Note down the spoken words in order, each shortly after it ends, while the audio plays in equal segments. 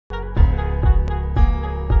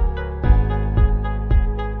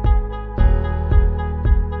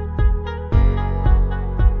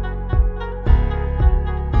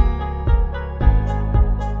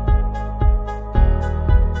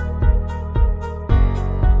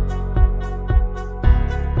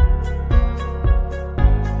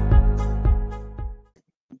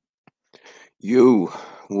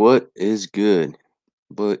is good?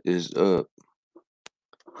 What is up?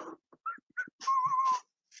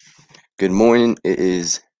 Good morning. It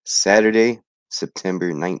is Saturday,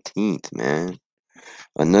 September 19th, man.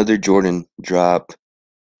 Another Jordan drop.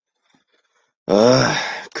 Uh,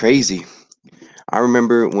 Crazy. I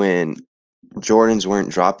remember when Jordans weren't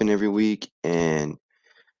dropping every week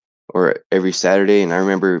or every Saturday, and I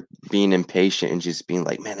remember being impatient and just being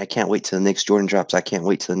like, man, I can't wait till the next Jordan drops. I can't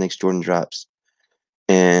wait till the next Jordan drops.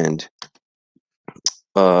 And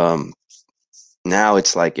um now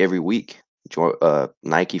it's like every week.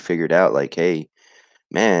 Nike figured out like, hey,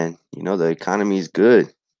 man, the economy is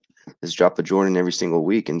good. Let's drop a Jordan every single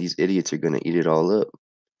week, and these idiots are gonna eat it all up.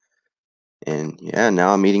 And yeah,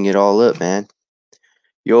 now I'm eating it all up, man.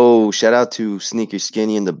 Yo, shout out to Sneaker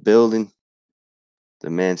Skinny in the building. The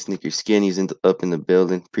man Sneaker Skinny's up in the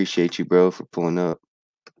building. Appreciate you, bro, for pulling up.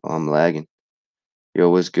 Oh, I'm lagging. Yo,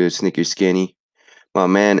 what's good, Sneaker Skinny? My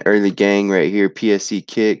man, early gang right here, PSC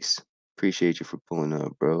Kicks. Appreciate you for pulling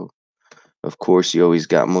up, bro. Of course, you always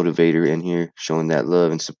got Motivator in here, showing that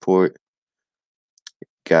love and support.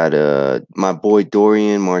 Got my boy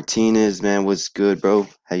Dorian Martinez, man. What's good, bro?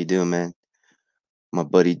 How you doing, man? My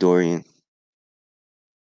buddy Dorian.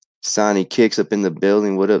 Sonny Kicks up in the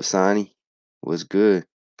building. What up, Sonny? What's good?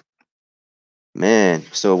 Man,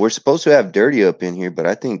 so we're supposed to have Dirty up in here, but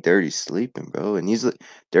I think Dirty's sleeping, bro. And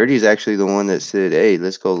Dirty's actually the one that said, hey,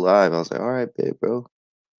 let's go live. I was like, all right, babe, bro.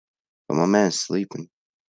 But my man's sleeping.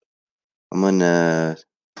 I'm gonna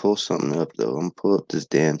pull something up, though. I'm gonna pull up this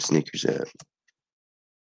damn sneakers app.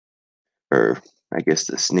 Or I guess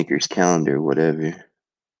the sneakers calendar, whatever.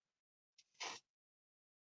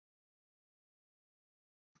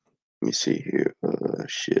 Let me see here.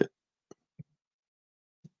 Shit.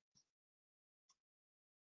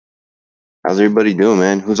 How's everybody doing,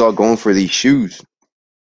 man? Who's all going for these shoes?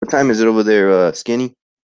 What time is it over there, Skinny?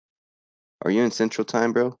 Are you in Central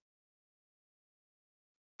Time, bro?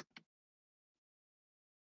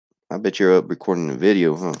 I bet you're up recording the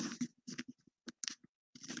video, huh?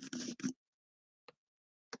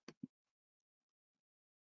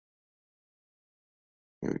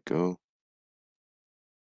 Here we go.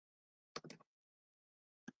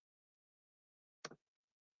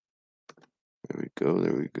 There we go.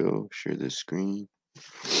 There we go. Share this screen.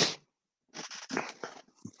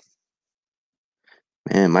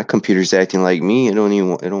 Man, my computer's acting like me. I don't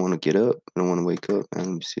want to get up. I don't want to wake up. Man,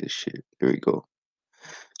 let me see this shit. There we go.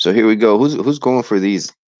 So here we go. Who's going for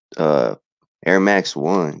these Air Max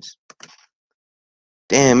 1s?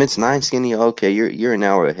 Damn, it's 9, Skinny. Okay, you're an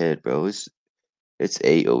hour ahead, bro. It's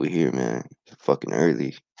 8 over here, man. It's fucking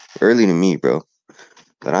early. Early to me, bro.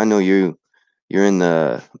 But I know you're in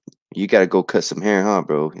the you gotta go cut some hair, huh,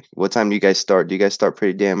 bro? What time do you guys start? Do you guys start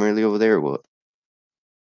pretty damn early over there or what?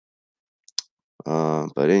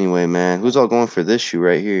 But anyway, man, who's all going for this shoe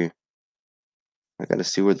right here? I gotta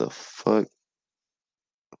see where the fuck.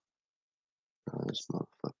 Oh, this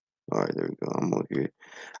motherfucker. All right, there we go. I'm over here.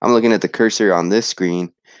 I'm looking at the cursor on this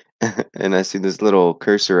screen, and I see this little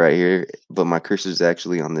cursor right here, but my cursor's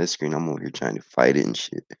actually on this screen. I'm over here trying to fight it and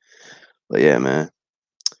shit. But yeah, man.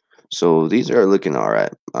 So these are looking all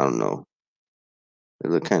right. I don't know. They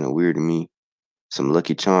look kind of weird to me. Some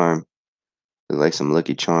Lucky Charm. They're like some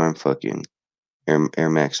Lucky Charm fucking Air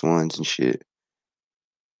Max 1s and shit.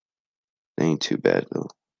 They ain't too bad though.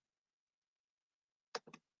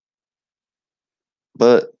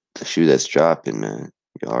 But the shoe that's dropping, man,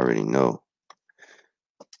 you already know.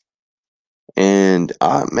 And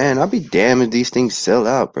man, I'll be damned if these things sell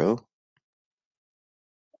out, bro.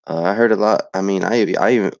 I heard a lot. I mean,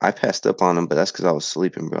 I passed up on them, but that's because I was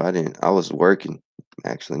sleeping, bro. I was working,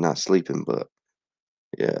 actually, not sleeping, but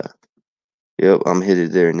yeah. Yep, I'm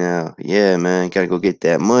headed there now. Yeah, man, gotta go get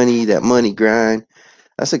that money grind.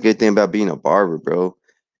 That's a good thing about being a barber, bro.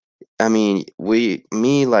 I mean,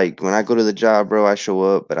 like when I go to the job, bro, I show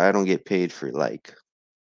up, but I don't get paid for like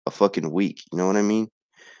a fucking week. You know what I mean?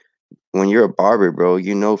 When you're a barber, bro,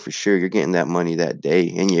 you know for sure you're getting that money that day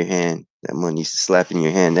in your hand. That money's slapping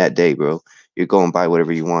your hand that day, bro. You're going to buy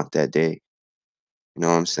whatever you want that day. You know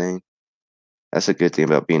what I'm saying? That's a good thing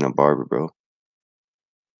about being a barber, bro.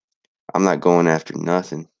 I'm not going after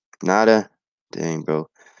nothing. Nada. Dang, bro.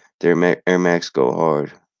 Air Max go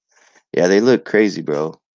hard. Yeah, they look crazy,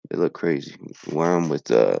 bro. They look crazy. Wear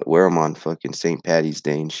them on fucking St. Patty's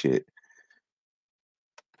Day and shit.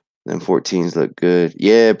 Them 14s look good.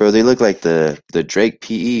 Yeah, bro, they look like the Drake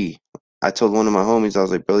PE. I told one of my homies, I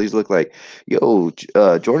was like, bro, these look like, yo,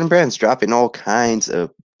 Jordan Brand's dropping all kinds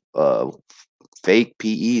of fake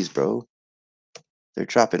PEs, bro. They're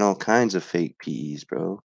dropping all kinds of fake PEs,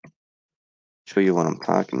 bro. Show you what I'm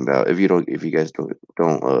talking about. If you guys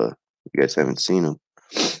don't You guys haven't seen him.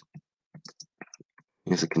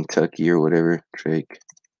 He's a Kentucky or whatever. Drake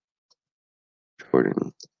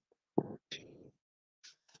Jordan.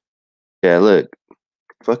 Yeah, look,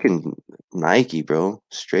 fucking Nike, bro.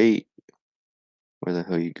 Straight. Where the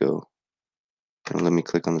hell you go? And let me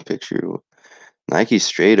click on the picture. Nike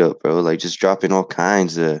straight up, bro. Like just dropping all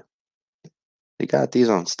kinds of. They got these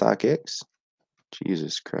on StockX.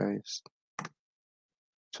 Jesus Christ.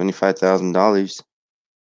 $25,000.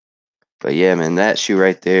 But yeah, man, that shoe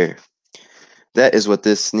right there. That is what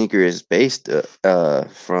this sneaker is based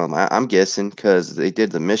from. I'm guessing because they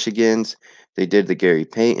did the Michigans, they did the Gary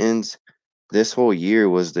Paytons. This whole year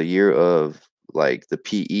was the year of like the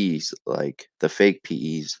PEs, like the fake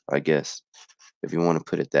PEs, I guess, if you want to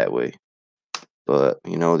put it that way. But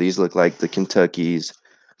you know, these look like the Kentuckys,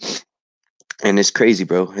 and it's crazy,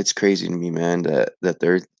 bro. It's crazy to me, man, that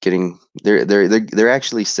they're getting they're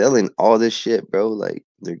actually selling all this shit, bro. Like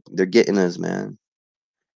they're getting us, man.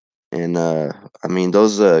 And I mean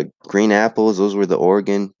those green apples, those were the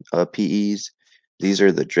Oregon PEs. These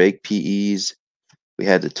are the Drake PEs. We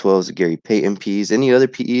had the 12s, the Gary Payton PEs. Any other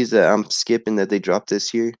PEs that I'm skipping that they dropped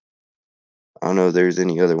this year? I don't know if there's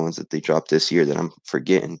any other ones that they dropped this year that I'm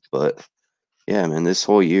forgetting, but yeah, man, this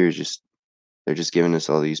whole year is just they're just giving us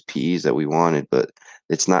all these PEs that we wanted, but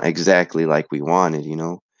it's not exactly like we wanted, you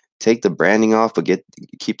know. Take the branding off, but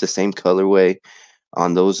keep the same colorway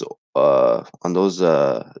on those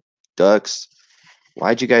ducks.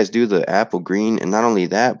 Why'd you guys do the apple green? And not only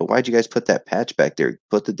that, but why'd you guys put that patch back there?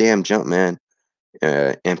 Put the damn jump man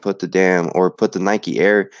and put the damn or put the Nike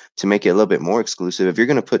Air to make it a little bit more exclusive. If you're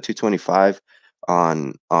gonna put 225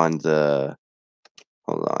 on the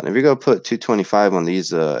hold on, if you're gonna put 225 on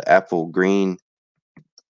these apple green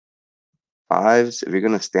fives, if you're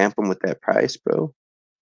gonna stamp them with that price, bro,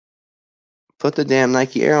 put the damn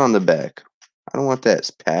Nike Air on the back. I don't want that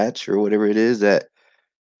patch or whatever it is that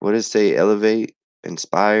what does it say elevate,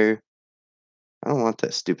 inspire. I don't want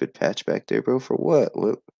that stupid patch back there, bro. For what?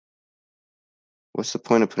 What's the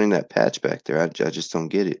point of putting that patch back there? I just don't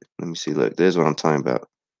get it. Let me see. Look, there's what I'm talking about.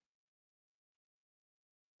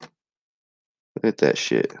 Look at that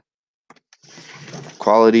shit.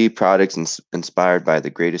 Quality products inspired by the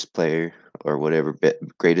greatest player or whatever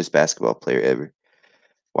greatest basketball player ever.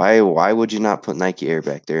 Why would you not put Nike Air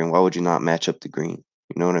back there, and why would you not match up the green?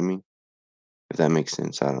 You know what I mean? If that makes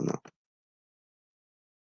sense, I don't know.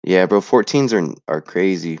 Yeah, bro, 14s are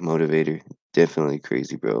crazy motivator. Definitely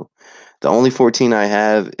crazy, bro. The only 14 I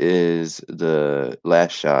have is the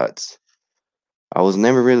last shots. I was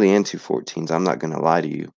never really into 14s. I'm not gonna lie to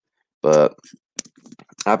you, but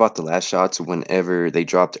I bought the last shots whenever they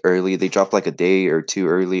dropped early. They dropped like a day or two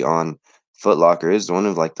early on Foot Locker. It's one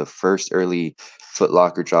of like the first early Foot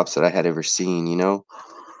Locker drops that I had ever seen, you know?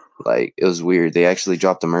 Like it was weird. They actually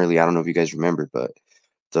dropped them early. I don't know if you guys remember, but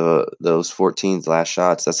those 14s last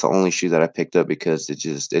shots, that's the only shoe that I picked up because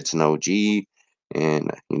it's an OG,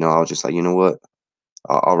 and you know, I was just like, you know what?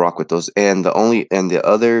 I'll rock with those. And the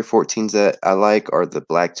other 14s that I like are the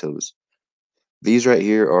black toes. These right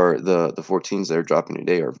here are the 14s that are dropping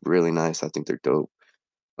today are really nice. I think they're dope.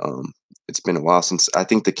 Um, it's been a while since I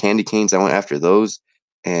think the candy canes. I went after those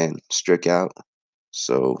and strick out.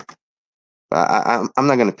 So I'm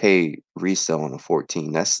not gonna pay resale on a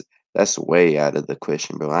 14. That's way out of the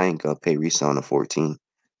question, bro. I ain't gonna pay resale on a 14.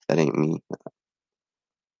 That ain't me.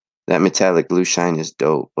 That metallic blue shine is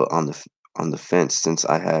dope, but on the fence since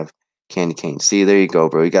I have candy canes. See, there you go,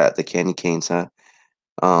 bro. You got the candy canes, huh?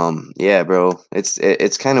 Yeah, bro.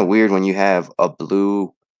 It's kind of weird when you have a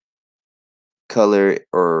blue color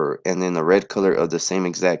or and then the red color of the same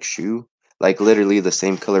exact shoe, like literally the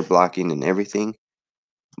same color blocking and everything.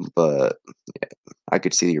 But yeah, I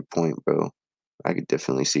could see your point, bro. I could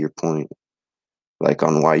definitely see your point, like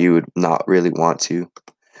on why you would not really want to.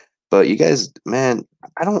 But you guys, man,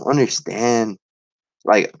 I don't understand.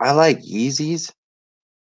 Like, I like Yeezys,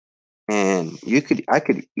 and I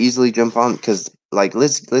could easily jump on because, like,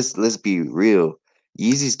 let's be real.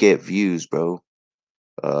 Yeezys get views, bro.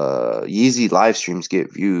 Yeezy live streams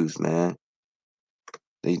get views, man.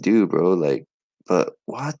 They do, bro. Like, but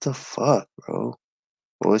what the fuck, bro?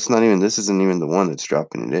 Well, it's not even. This isn't even the one that's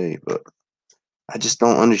dropping today, but I just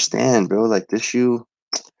don't understand, bro. Like this shoe.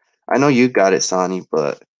 I know you got it, Sonny,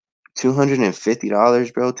 but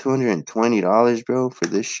 $250, bro. $220, bro, for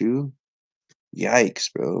this shoe.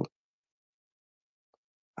 Yikes, bro.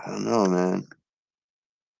 I don't know, man.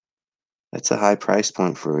 That's a high price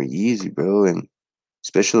point for a Yeezy, bro, and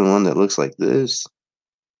especially one that looks like this.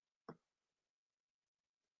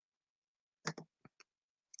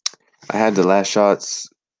 I had the last shots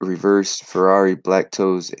reverse Ferrari black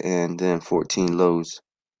toes and then 14 lows.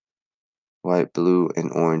 White, blue,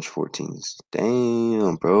 and orange 14s.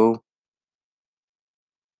 Damn, bro.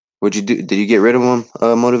 What'd you do? Did you get rid of them,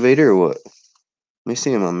 Motivator, or what? Let me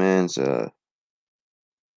see my man's,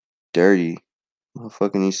 Dirty.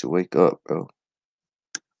 Motherfucker needs to wake up, bro.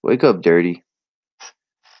 Wake up, Dirty.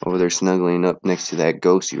 Over there snuggling up next to that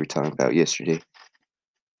ghost you were talking about yesterday.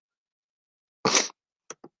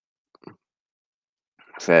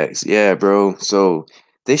 Facts. Yeah, bro. So,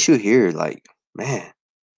 they shoot here, like, man,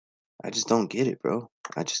 I just don't get it, bro.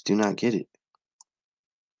 I just do not get it.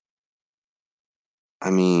 I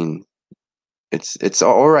mean, it's a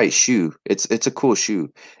alright shoe. It's a cool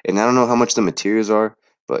shoe. And I don't know how much the materials are,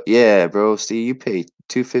 but yeah, bro. See, you pay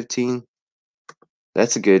 215.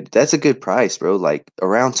 That's a good price, bro. Like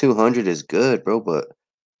around 200 is good, bro, but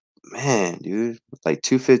man, dude, like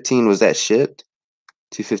 215 was that shipped?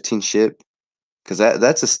 215 shipped? Cuz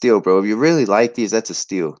that's a steal, bro. If you really like these, that's a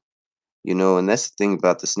steal. You know, and that's the thing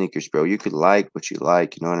about the sneakers, bro. You could like what you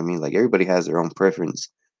like, you know what I mean? Like everybody has their own preference.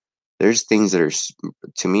 There's things that are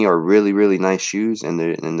to me are really really nice shoes, and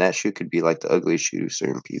that shoe could be like the ugliest shoe to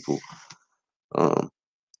certain people. Um,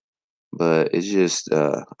 but it's just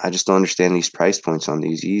I just don't understand these price points on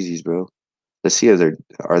these Yeezys, bro. Let's see if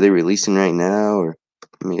are they releasing right now, or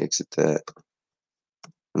let me exit that.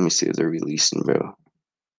 Let me see if they're releasing, bro.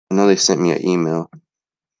 I know they sent me an email.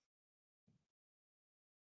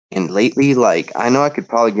 And lately, like I know I could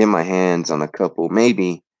probably get my hands on a couple,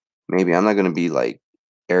 maybe. I'm not gonna be like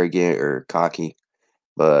arrogant or cocky,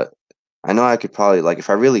 but I know I could probably like if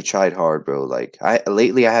I really tried hard, bro. Like I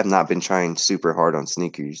have not been trying super hard on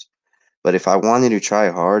sneakers, but if I wanted to try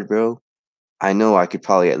hard, bro, I know I could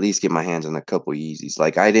probably at least get my hands on a couple Yeezys.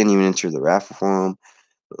 Like I didn't even enter the raffle for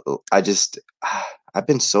them. I just I've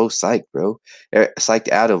been so psyched, bro. Psyched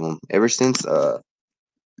out of them ever since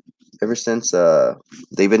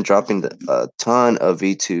they've been dropping a ton of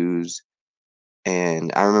V2s.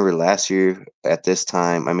 And I remember last year at this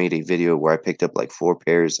time I made a video where I picked up like 4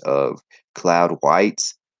 pairs of cloud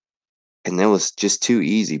whites, and that was just too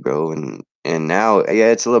easy, bro. And now, yeah,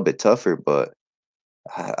 it's a little bit tougher, but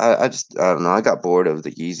I don't know. I got bored of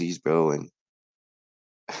the Yeezys, bro, and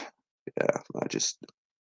yeah,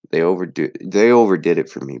 they overdid it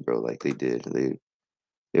for me, bro. Like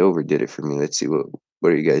they overdid it for me. Let's see what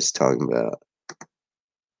are you guys talking about?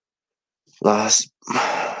 Lost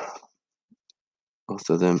both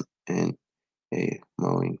of them in a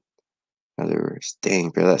mowing. Others, dang,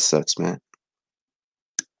 bro, that sucks, man.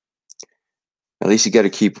 At least you got to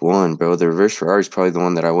keep one, bro. The reverse Ferrari is probably the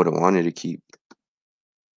one that I would have wanted to keep.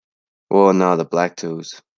 Well, no, the black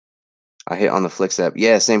toes. I hit on the Flex app.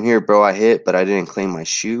 Yeah, same here, bro. I hit, but I didn't claim my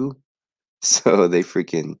shoe. So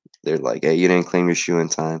they're like, hey, you didn't claim your shoe in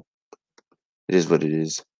time. It is what it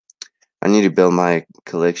is. I need to build my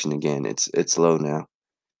collection again. It's low now.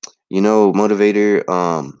 You know, Motivator,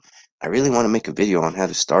 I really want to make a video on how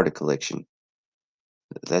to start a collection.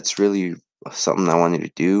 That's really something I wanted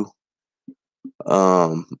to do.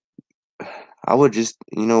 Um, I would just,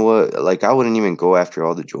 you know what, like I wouldn't even go after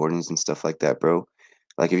all the Jordans and stuff like that, bro.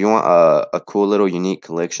 Like if you want a cool little unique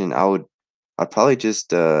collection, I'd probably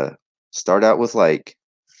just start out with like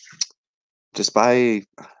just buy,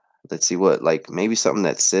 let's see what, like maybe something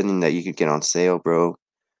that's sitting that you could get on sale, bro.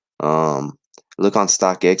 Um, look on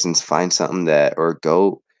StockX and find something that or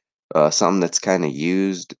go something that's kind of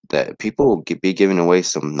used that people will be giving away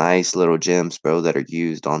some nice little gems, bro, that are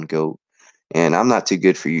used on Go. And I'm not too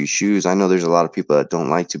good for used shoes. I know there's a lot of people that don't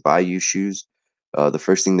like to buy used shoes. The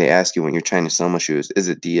first thing they ask you when you're trying to sell my shoes is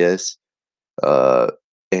it DS? Uh,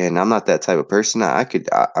 and I'm not that type of person. I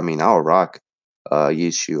mean, I'll rock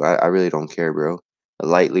used shoe. I really don't care, bro. A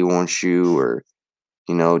lightly worn shoe, or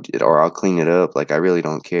or I'll clean it up. Like I really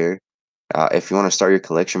don't care. If you want to start your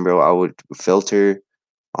collection, bro, I would filter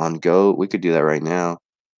on Go. We could do that right now.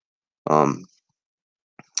 Um,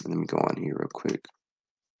 let me go on here real quick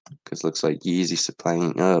because looks like Yeezy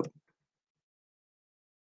supplying up.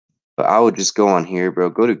 But I would just go on here, bro.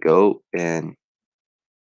 Go to Go, and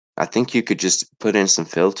I think you could just put in some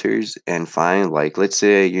filters and find like, let's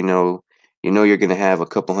say you're gonna have a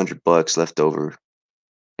couple $100 left over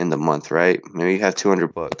in the month, right? Maybe you have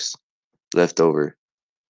 $200 left over,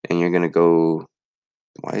 and you're gonna go.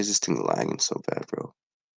 Why is this thing lagging so bad, bro?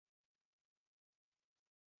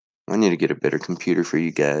 I need to get a better computer for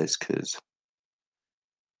you guys, cause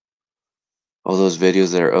all those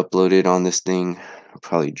videos that are uploaded on this thing are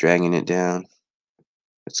probably dragging it down.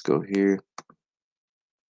 Let's go here.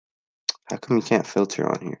 How come you can't filter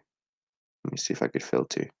on here? Let me see if I could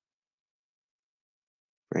filter.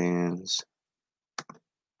 Brands.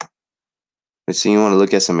 Let's see, you want to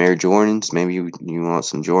look at some Air Jordans? Maybe you want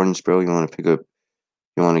some Jordans, bro. You want to pick up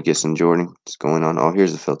You want to get some Jordan? What's going on? Oh,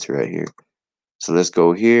 here's the filter right here. So let's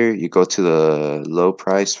go here. You go to the low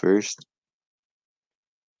price first.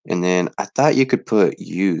 And then I thought you could put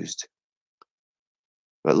used.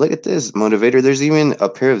 But look at this motivator. There's even a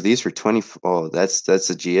pair of these for 20. Oh, that's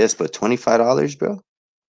a GS, but $25, bro.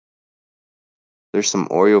 There's some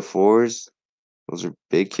Oreo 4s. Those are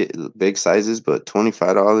big sizes, but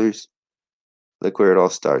 $25. Look where it all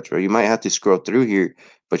starts, bro. You might have to scroll through here,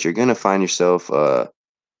 but you're gonna find yourself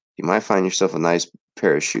you might find yourself a nice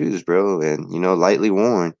pair of shoes, bro, and lightly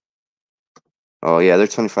worn. Oh yeah, they're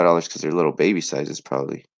 $25 because they're little baby sizes,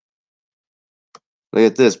 probably. Look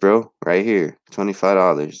at this, bro, right here,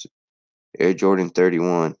 $25. Air Jordan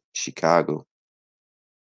 31, Chicago.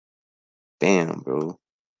 Bam, bro.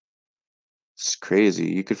 It's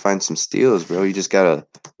crazy. You could find some steals, bro. You just gotta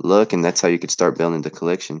look, and that's how you could start building the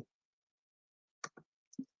collection.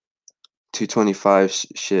 225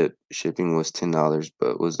 shipping was $10,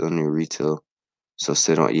 but was under retail. So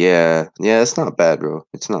sit on. Yeah, it's not bad, bro.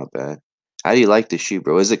 It's not bad. How do you like the shoe,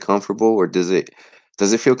 bro? Is it comfortable, or does it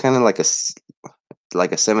feel kind of like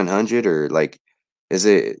like a 700, or like is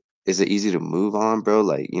it easy to move on, bro?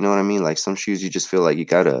 Like, you know what I mean? Like some shoes you just feel like you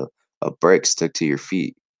got a brick stuck to your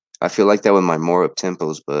feet. I feel like that with my more up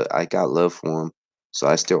tempos, but I got love for them, so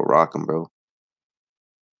I still rock them, bro.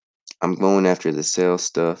 I'm going after the sale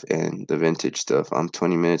stuff and the vintage stuff. I'm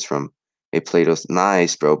 20 minutes from a Plato's.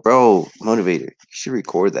 Nice, bro. Bro, motivator. You should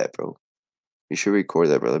record that, bro. You should record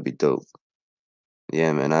that, bro. That'd be dope.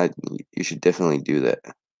 Yeah, man. You should definitely do that.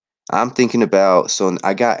 I'm thinking about, so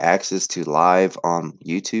I got access to live on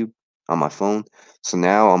YouTube on my phone. So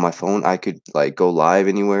now on my phone I could like go live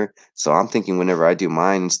anywhere. So I'm thinking whenever I do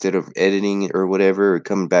mine, instead of editing it or whatever or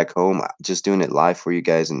coming back home, just doing it live for you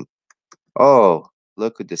guys. And oh,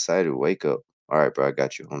 look who decided to wake up. All right, bro, I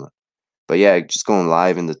got you. Hold on. But yeah, just going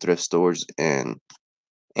live in the thrift stores and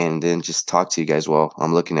then just talk to you guys while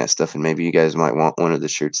I'm looking at stuff, and maybe you guys might want one of the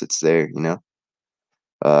shirts that's there.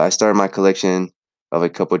 I started my collection of a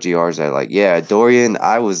couple GRs I like. Yeah, Dorian,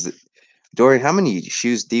 how many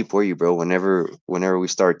shoes deep were you, bro? Whenever we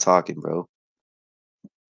started talking, bro.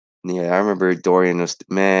 Yeah, I remember Dorian was,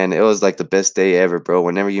 man, it was like the best day ever, bro.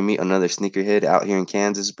 Whenever you meet another sneakerhead out here in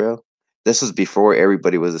Kansas, bro. This was before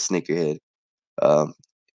everybody was a sneakerhead. Um,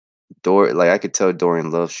 like I could tell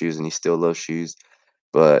Dorian loves shoes and he still loves shoes.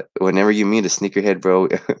 But whenever you meet a sneakerhead, bro,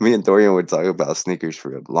 me and Dorian would talk about sneakers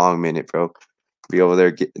for a long minute, bro. Be over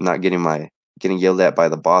there not getting yelled at by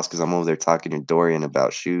the boss because I'm over there talking to Dorian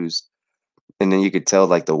about shoes. And then you could tell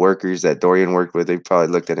like the workers that Dorian worked with, they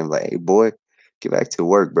probably looked at him like, "Hey, boy, get back to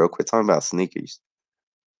work, bro. Quit talking about sneakers."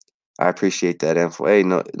 I appreciate that info. Hey,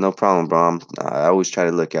 no problem, bro. I always try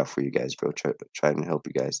to look out for you guys, bro. Try to help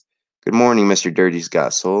you guys. Good morning, Mr. Dirty's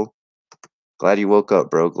Got Soul. Glad you woke up,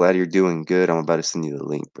 bro. Glad you're doing good. I'm about to send you the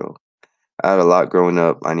link, bro. I had a lot growing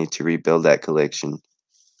up. I need to rebuild that collection.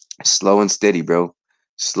 Slow and steady, bro.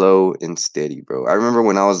 Slow and steady, bro. I remember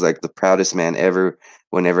when I was like the proudest man ever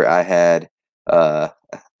whenever I had uh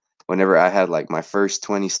whenever I had like my first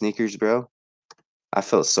 20 sneakers, bro. I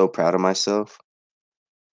felt so proud of myself.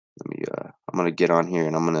 I'm gonna get on here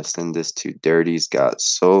and I'm gonna send this to Dirty's Got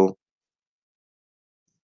Soul.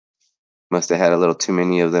 Must have had a little too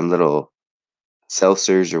many of them little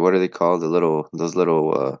seltzers, or what are they called? Those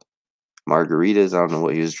little margaritas. I don't know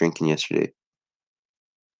what he was drinking yesterday.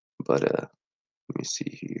 But let me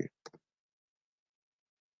see here.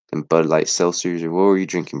 Them Bud Light seltzers, or what were you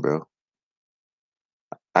drinking, bro?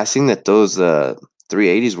 I seen that those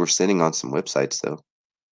 380s were sitting on some websites though.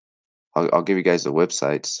 I'll give you guys the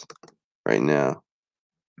websites right now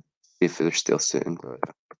if they're still sitting. But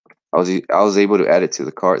I was able to add it to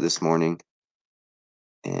the cart this morning,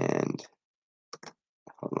 and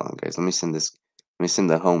hold on, guys. Let me send this. Let me send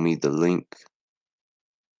the homie the link.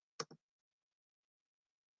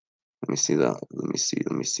 Let me see the. Let me see.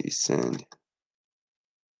 Let me see. Send.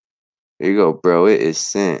 There you go, bro. It is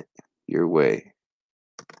sent your way.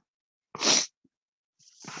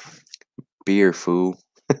 Beer, fool.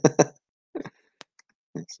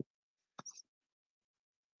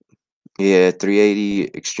 Yeah,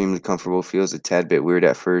 380, extremely comfortable. Feels a tad bit weird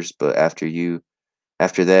at first, but after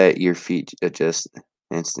that, your feet adjust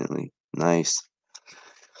instantly. Nice.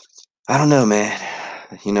 I don't know, man.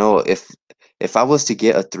 If I was to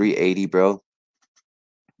get a 380, bro,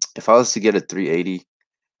 if I was to get a 380,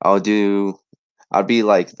 I'll do I'd be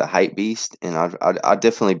like the hype beast, and I'd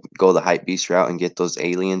definitely go the hype beast route and get those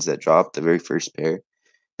aliens that dropped the very first pair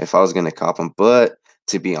if I was gonna cop them. But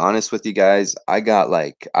to be honest with you guys, I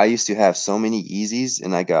used to have so many Yeezys,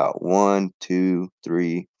 and I got one, two,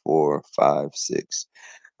 three, four, five, six.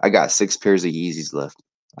 I got 6 pairs of Yeezys left.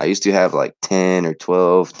 I used to have like 10 or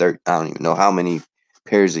 12, 13. I don't even know how many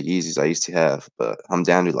pairs of Yeezys I used to have, but I'm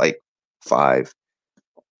down to like 5.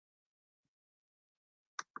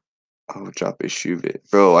 I'll drop a shoe vid.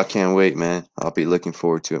 Bro, I can't wait, man. I'll be looking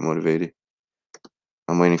forward to it, motivated.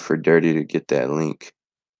 I'm waiting for Dirty to get that link.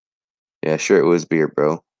 Yeah, sure it was beer,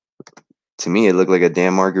 bro. To me, it looked like a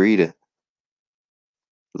damn margarita. It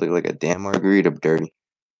looked like a damn margarita, Dirty.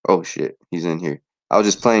 Oh, shit. He's in here. I was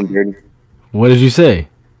just playing Dirty. What did you say?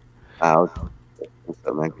 What's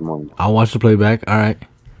up, man? Good morning. I'll watch the playback. All right.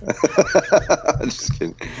 I'm just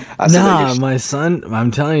kidding. I said Nah, my son. I'm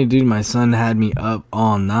telling you, dude. My son had me up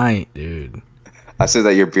all night, dude. I said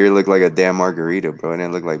that your beer looked like a damn margarita, bro. It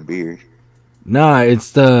didn't look like beer. Nah,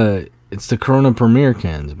 it's the Corona Premier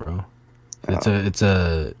cans, bro.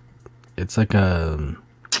 It's like a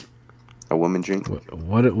woman drink.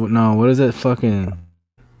 What? No, what is it? Fucking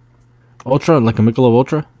Ultra, like a Michelob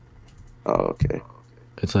Ultra. Oh, okay.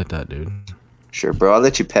 It's like that, dude. Sure, bro. I'll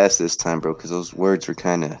let you pass this time, bro, because those words were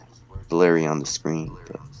kind of blurry on the screen.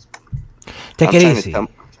 But Take it easy. I'm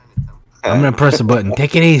gonna press a button.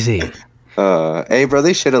 Take it easy. Hey, bro.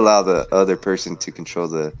 They should allow the other person to control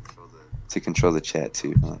the chat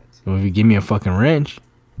too. Huh? Well, if you give me a fucking wrench.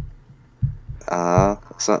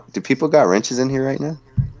 So, do people got wrenches in here right now?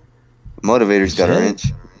 Motivator's got a wrench.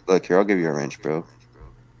 Look here, I'll give you a wrench, bro.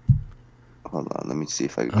 Hold on, let me see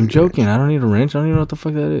if I can. I'm joking. I don't need a wrench. I don't even know what the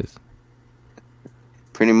fuck that is.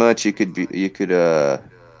 Pretty much, you could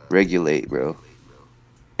regulate, bro.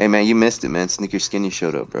 Hey, man, you missed it, man. Sneaker Skinny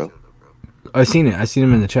showed up, bro. I seen it. I seen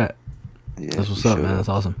him in the chat. Yeah, that's what's up, man. That's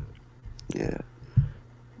awesome. Yeah.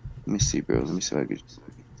 Let me see, bro. Let me see if I could.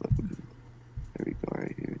 There we go,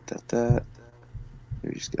 right here. That.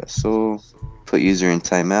 We just got soul. Put user in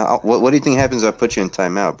timeout. What do you think happens if I put you in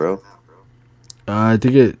timeout, bro? I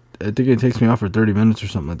think it takes me off for 30 minutes or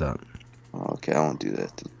something like that. Oh, okay, I won't do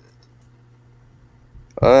that then.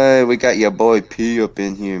 Alright, we got your boy P up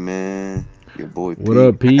in here, man. Your boy P. What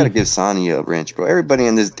up, P? I gotta give Sonny a wrench, bro. Everybody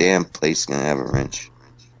in this damn place is gonna have a wrench.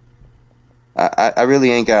 I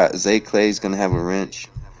really ain't got Zay Clay's gonna have a wrench.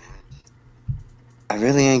 I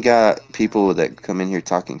really ain't got people that come in here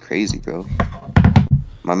talking crazy, bro.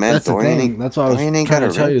 My man That's Dorian the thing. That's what I was trying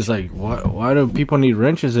to tell you. Is like, why do people need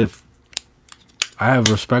wrenches if I have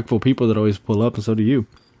respectful people that always pull up, and so do you?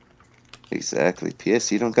 Exactly.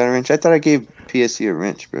 PSC don't got a wrench. I thought I gave PSC a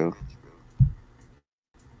wrench, bro.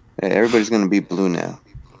 Hey, everybody's gonna be blue now.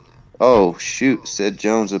 Oh shoot, Sid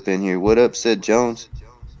Jones up in here. What up, Sid Jones?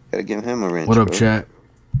 Gotta give him a wrench. What up, bro. chat?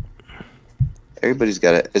 Everybody's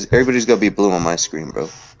gonna be blue on my screen, bro.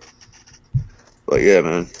 But yeah,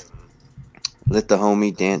 man. Let the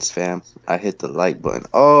homie dance, fam. I hit the like button.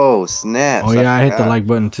 Oh, snaps. Oh yeah, I hit the like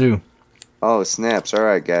button too. Oh, snaps. All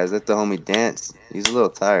right, guys. Let the homie dance. He's a little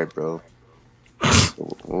tired, bro.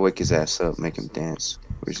 We'll wake his ass up, make him dance.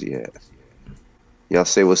 Where's he at? Y'all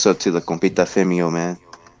say what's up to the compita femio, man.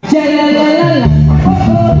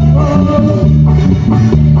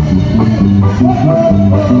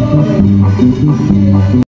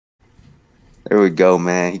 There we go,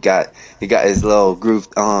 man. He got his little groove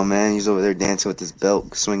on, man. He's over there dancing with his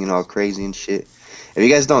belt, swinging all crazy and shit. If you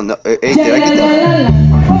guys don't know, hey, did I get that?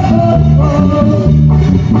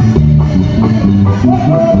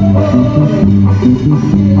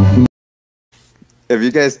 If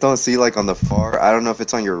you guys don't see, like on the far, I don't know if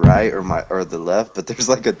it's on your right or the left, but there's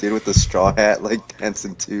like a dude with a straw hat, like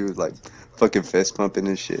dancing too, like fucking fist pumping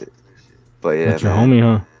and shit. But yeah, that's your man. homie,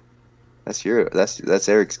 huh? That's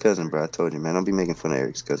Eric's cousin, bro. I told you, man. Don't be making fun of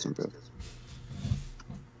Eric's cousin, bro.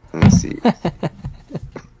 Let me see.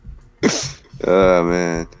 Oh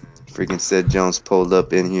man, freaking Sid Jones pulled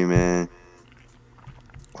up in here, man.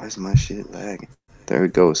 Why is my shit lagging? There we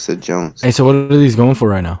go, Sid Jones. Hey, so what are these going for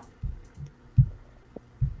right now?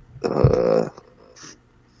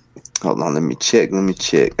 Hold on, let me check.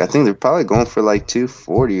 I think they're probably going for like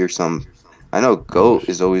 240 or something. I know GOAT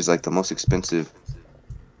is always like the most expensive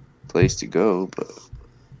place to go, but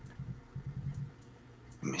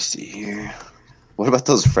let me see here. What about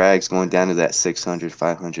those frags going down to that 600,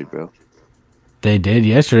 500, bro? They did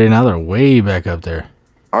yesterday. Now they're way back up there.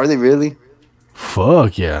 Are they really?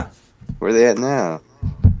 Fuck yeah. Where are they at now?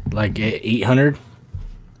 Like 800?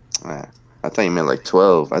 I thought you meant like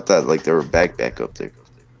 12. I thought like they were back up there.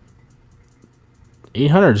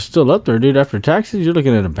 800 is still up there, dude. After taxes, you're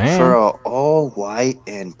looking at a band. For an all white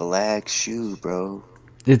and black shoe, bro.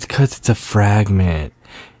 It's because it's a fragment.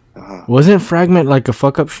 Wasn't fragment like a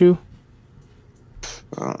fuck up shoe?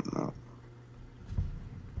 I don't know.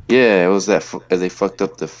 Yeah, it was that they fucked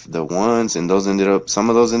up the ones, and some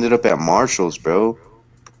of those ended up at Marshall's, bro.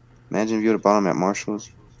 Imagine if you would have bought them at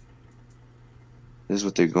Marshall's. This is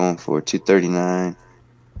what they're going for. 239,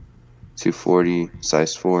 240,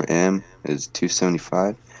 size 4M is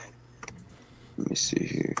 275. Let me see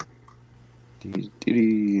here.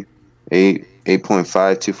 8.5,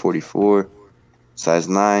 244. Size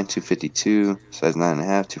 9, 252. Size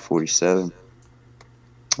 9.5, 247.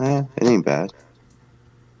 It ain't bad.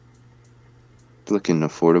 Looking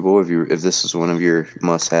affordable if this is one of your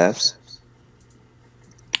must-haves.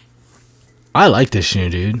 I like this shoe,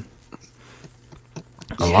 dude.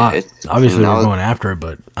 A lot. Obviously, we're going after it,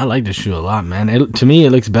 but I like this shoe a lot, man. To me,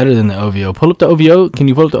 it looks better than the OVO. Pull up the OVO. Can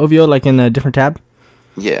you pull up the OVO like in a different tab?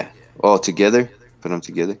 Yeah. All together? Put them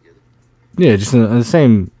together? Yeah, just the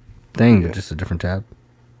same thing, but just a different tab.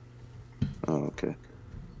 Oh, okay.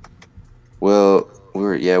 Well, we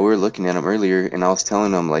were looking at them earlier, and I was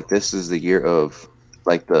telling them, like, this is the year of,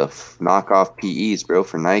 like, the knockoff PEs, bro,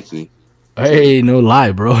 for Nike. Hey, no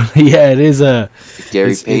lie, bro. Yeah, it is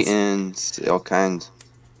Gary Payton's, all kinds.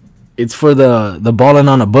 It's for the balling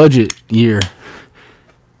on a budget year.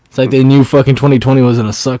 It's like they knew fucking 2020 was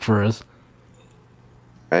gonna suck for us.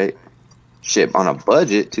 Right? Shit, on a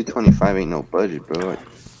budget, 225 ain't no budget, bro.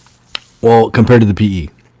 Well, compared to the PE.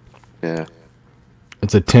 Yeah.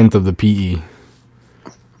 It's a tenth of the PE.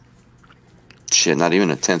 Shit, not even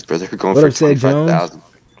a tenth, bro. They're going for 25,000.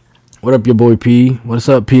 What up, your boy P? What's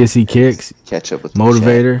up, PSC Kicks? Catch up with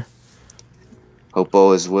Motivator.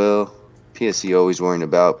 Hopo as well. PSC always worrying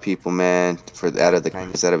about people, man. Out of the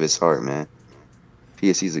kindness, out of his heart, man.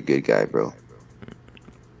 PSC's a good guy, bro.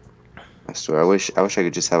 I swear, I wish I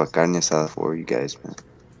could just have a carne asada for you guys, man.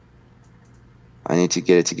 I need to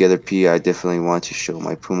get it together, P. I definitely want to show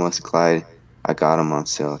my Pumas Clyde. I got them on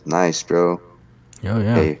sale. Nice, bro. Yo,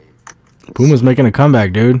 yeah. Hey, Puma's making a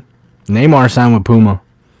comeback, dude. Neymar signed with Puma.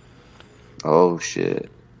 Oh, shit.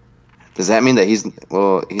 Does that mean that he's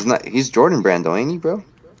not, he's Jordan Brand, though, ain't he, bro?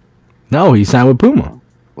 No, he signed with Puma.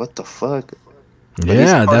 What the fuck?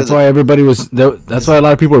 Yeah, that's why everybody was, that's why a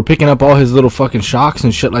lot of people were picking up all his little fucking shocks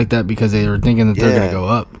and shit like that because they were thinking that they're going to go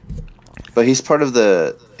up. But he's part of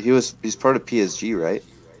he's part of PSG, right?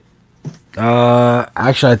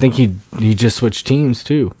 Actually, I think he just switched teams,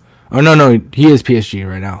 too. Oh, no, he is PSG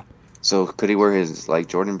right now. So could he wear his, like,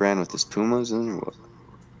 Jordan Brand with his Pumas in or what?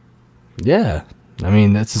 Yeah. I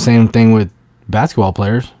mean, that's the same thing with basketball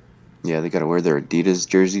players. Yeah, they got to wear their Adidas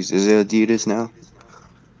jerseys. Is it Adidas now?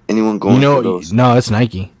 Anyone going for those? No, it's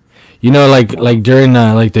Nike. You know, like during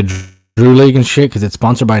like the Drew League and shit, because it's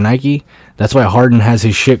sponsored by Nike. That's why Harden has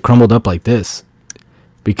his shit crumbled up like this,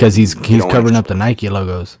 because he's covering up the Nike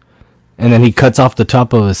logos, and then he cuts off the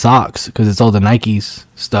top of his socks because it's all the Nike's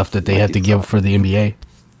stuff that they have to give for the NBA.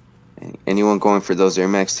 Anyone going for those Air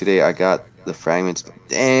Max today? I got the fragments.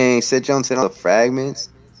 Dang, Sid Jones sent all the fragments,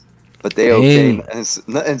 but they okay.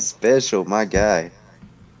 Nothing special, my guy.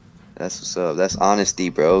 That's what's up. That's honesty,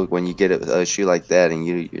 bro. When you get a shoe like that and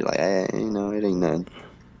you're like, it ain't nothing.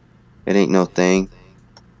 It ain't no thing.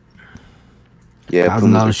 Yeah,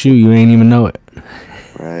 $1,000 shoe, you ain't even know it.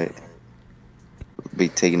 Right. Be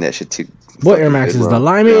taking that shit too. What Air Max is the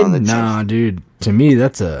Limeade? Nah, dude. To me,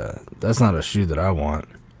 that's not a shoe that I want.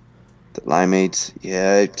 The Limeades,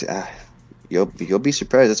 yeah. You'll be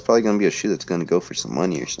surprised. That's probably gonna be a shoe that's gonna go for some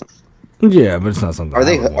money or something. Yeah, but it's not something.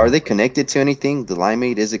 Are they connected to anything? The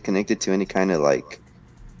Limeade, is it connected to any kind of, like,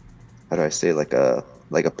 how do I say, like a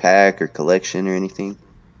pack or collection or anything?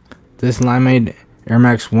 This Limeade Air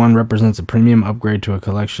Max 1 represents a premium upgrade to a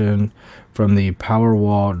collection from the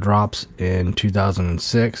Powerwall drops in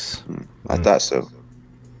 2006. I thought so.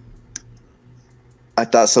 I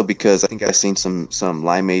thought so because I think I seen some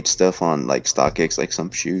Limeade stuff on, like, StockX, like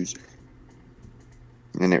some shoes.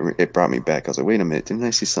 And it brought me back. I was like, wait a minute, didn't I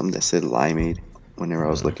see something that said Limeade whenever I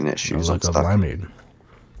was looking at shoes on stock? Limeade.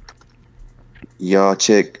 Y'all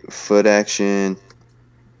check Foot Action.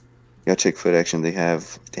 They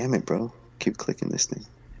have, damn it, bro. Keep clicking this thing.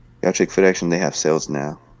 Y'all check Foot Action. They have sales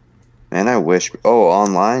now. Man, I wish. Oh,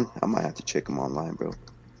 online? I might have to check them online, bro.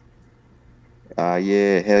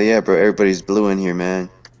 Yeah, hell yeah, bro. Everybody's blue in here, man.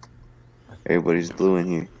 Everybody's blue in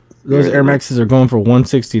here. Those Air Maxes are going for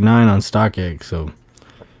 $169 on StockX, so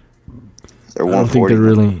they're I don't think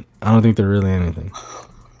they're really anything.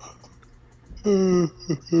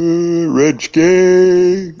 Rich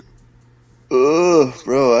Gang. Ugh,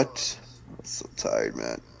 bro, I'm so tired,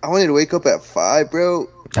 man. I wanted to wake up at 5, bro.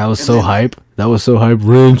 That was so hype. That was so hype.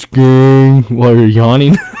 Rich Gang. While you're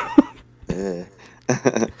yawning. Yeah.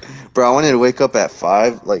 Bro, I wanted to wake up at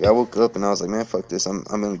 5. Like, I woke up and I was like, man, fuck this. I'm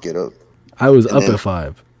gonna get up. I was up at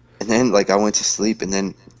 5. And then, like, I went to sleep, and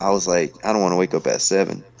then I was like, I don't want to wake up at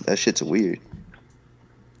 7. That shit's weird.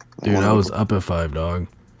 Dude, I was up at 5, dog.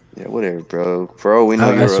 Yeah, whatever, bro. For all we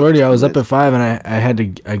know, I you're swear up to you, I was to up it. at 5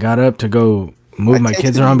 and I got up to go I move my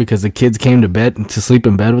kids texted around you. because the kids came to bed to sleep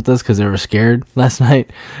in bed with us because they were scared last night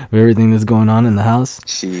of everything that's going on in the house.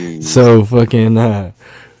 Jeez. So fucking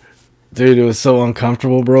dude, it was so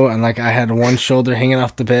uncomfortable, bro. And like I had one shoulder hanging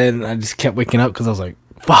off the bed, and I just kept waking up because I was like,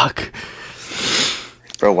 "Fuck."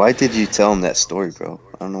 Bro, why did you tell him that story, bro?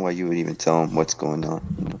 I don't know why you would even tell him what's going on.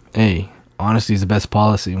 You know? Hey, honesty is the best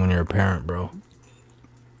policy when you're a parent, bro.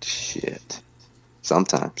 Shit.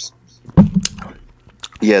 Sometimes.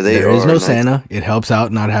 Yeah, they There are is no nice. Santa. It helps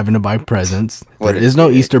out not having to buy presents. What There a is no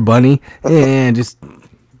dick. Easter bunny. And just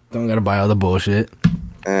don't gotta buy all the bullshit.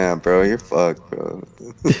 Yeah, bro, you're fucked, bro.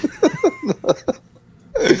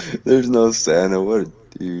 There's no Santa. What a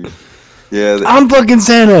dude. Yeah. I'm fucking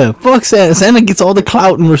Santa. Fuck Santa. Santa gets all the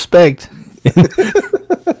clout and respect.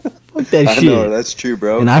 Fuck that I shit. know, that's true,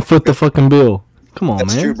 bro. And I foot the fucking bill. Come on,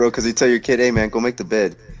 That's man. true, bro, because you tell your kid, hey, man, go make the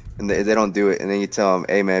bed. And they don't do it. And then you tell them,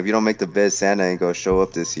 hey, man, if you don't make the bed, Santa ain't going to show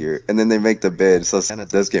up this year. And then they make the bed. So Santa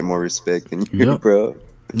does get more respect than you, Yep. bro.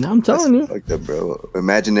 No, I'm That's telling you. fucked up, bro.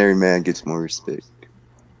 Imaginary man gets more respect.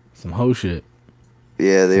 Some hoe shit.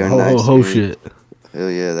 Yeah, they Some are nice. ho dude. shit.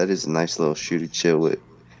 Hell yeah, that is a nice little shoe to chill with.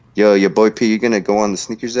 Yo, your boy P, you gonna go on the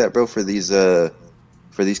sneakers app, bro, for these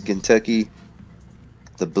Kentucky,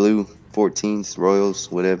 the blue 14s,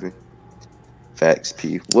 Royals, whatever. Facts,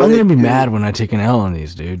 P. What I'm gonna it be do? mad when I take an L on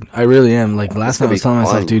these, dude. I really am. Like last night, I gonna was be telling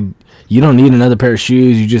myself, funny. dude, you don't need another pair of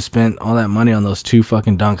shoes. You just spent all that money on those 2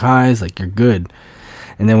 fucking Dunk Highs. Like you're good.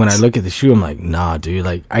 And then when I look at the shoe, I'm like, nah, dude.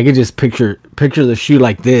 Like I could just picture the shoe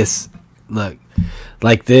like this, look,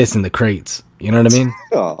 like this in the crates. You know what I mean?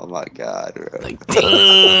 Oh my god, bro. Like,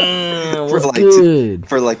 damn, for what's like good?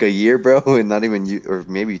 for like a year, bro, and not even you, or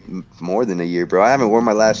maybe more than a year, bro. I haven't worn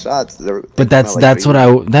my last shots. They But came out like that's what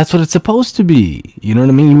years. that's what it's supposed to be. You know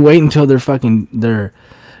what I mean? You wait until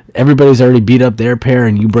everybody's already beat up their pair,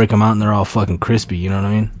 and you break them out, and they're all fucking crispy. You know what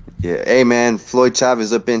I mean? Yeah. Hey man, Floyd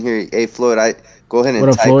Chavez up in here. Hey Floyd, I go ahead and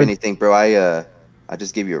What up, type Floyd? anything, bro. I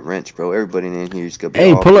just gave you a wrench, bro. Everybody in here is gonna be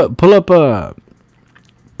Hey, all pull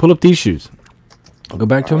up these shoes. Go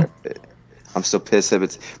back to them. right. I'm still pissed,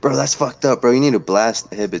 Hibbits. Bro, that's fucked up, bro. You need to blast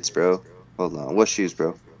Hibbits, bro. Hold on. What shoes,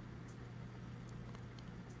 bro?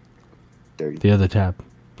 Dirty. The other tab,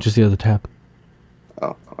 just the other tab.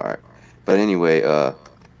 Oh, alright. But anyway,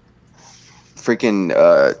 freaking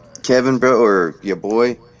Kevin, bro, or your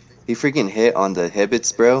boy, he freaking hit on the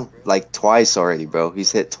Hibbits, bro, like twice already, bro.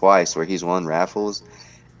 He's hit twice where he's won raffles,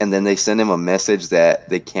 and then they send him a message that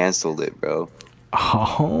they canceled it, bro.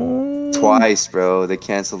 Oh, Twice, bro. They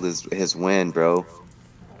canceled his win, bro.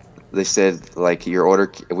 They said like your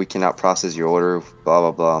order, we cannot process your order. Blah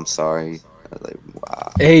blah blah. I'm sorry. I was like,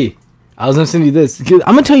 wow. hey, I was gonna send you this. I'm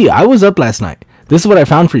gonna tell you, I was up last night. This is what I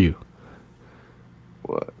found for you.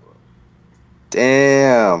 What?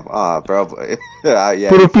 Damn. Ah, bro. Yeah.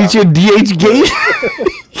 Put you a picture found- DH gate.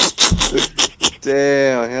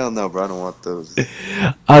 Damn. Hell no, bro. I don't want those.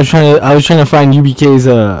 I was trying to find UBK's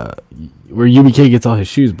where UBK gets all his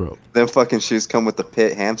shoes, bro. Them fucking shoes come with the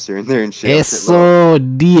pit hamster in there and shit. Eso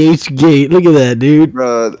DH gate. Look at that, dude.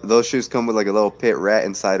 Bro, those shoes come with like a little pit rat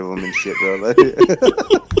inside of them and shit, bro. Like,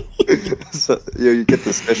 so, you get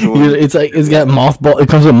the special one. It's like it's got mothball. It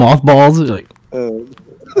comes with mothballs. It's like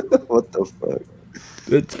What the fuck?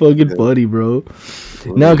 it's fucking funny, bro.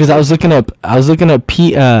 No, because I was looking up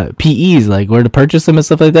PEs, like where to purchase them and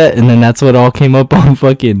stuff like that, and then that's what all came up on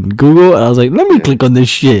fucking Google. And I was like, let me click on this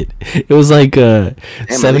shit. It was like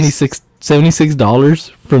 $76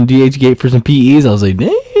 from DH Gate for some PEs. I was like,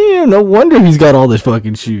 damn, no wonder he's got all this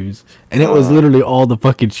fucking shoes. And it was literally all the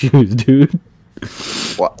fucking shoes, dude.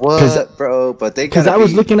 What, bro? But they Because I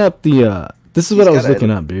was looking up the this is what I was looking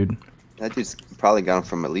up, dude. That dude's probably got him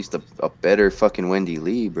from at least a better fucking Wendy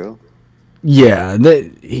Lee, bro. Yeah,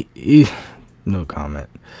 no comment.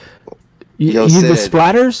 Yo, The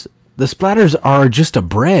Sid. splatters are just a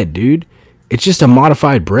bread, dude. It's just a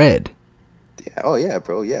modified bread. Yeah, oh yeah,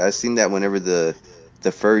 bro. Yeah, I seen that whenever the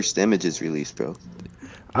first image is released, bro.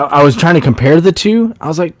 I was trying to compare the two. I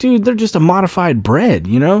was like, dude, they're just a modified bread,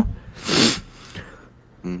 you know?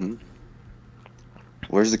 Mm-hmm.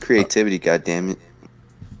 Where's the creativity, goddammit?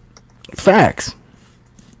 Facts.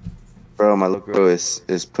 Bro, my little bro is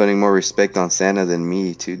putting more respect on Santa than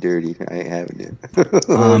me. Too dirty. I ain't having it.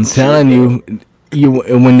 I'm telling you,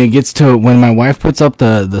 when my wife puts up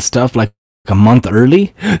the stuff like a month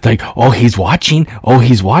early, like, oh, he's watching,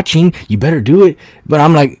 you better do it. But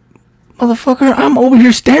I'm like, motherfucker, I'm over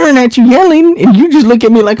here staring at you yelling, and you just look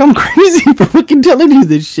at me like I'm crazy for fucking telling you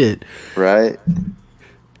this shit. Right?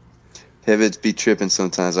 Pivots be tripping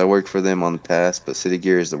sometimes. I worked for them on the past, but City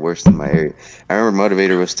Gear is the worst in my area. I remember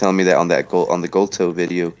Motivator was telling me that on the Gold Toe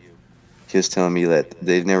video. He was telling me that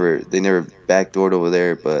they never backdoored over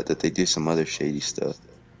there, but that they do some other shady stuff.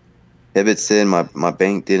 Hibbett said my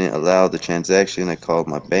bank didn't allow the transaction. I called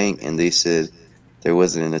my bank and they said there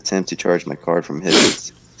wasn't an attempt to charge my card from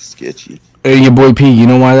Hibbett's. Sketchy. Hey, your boy P. You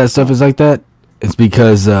know why that stuff is like that? It's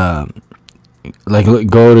because like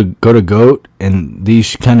go to Goat and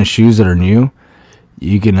these kind of shoes that are new,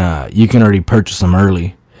 you can already purchase them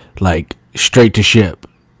early, like straight to ship.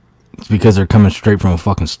 It's because they're coming straight from a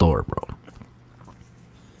fucking store, bro.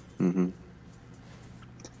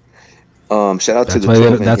 Shout out to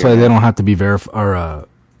the that's why they don't have to be verified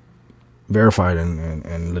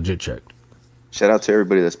and legit checked. Shout out to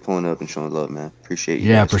everybody that's pulling up and showing love, man. Appreciate you.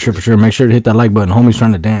 Yeah, for sure. Make sure to hit that like button. Homie's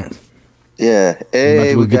trying to dance. Yeah.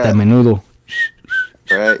 Hey, we get that menudo.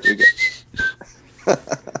 Right.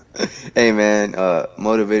 Hey, man.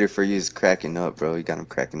 Motivator for you is cracking up, bro. You got him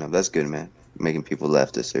cracking up. That's good, man. Making people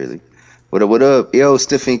laugh this early. What up? What up? Yo,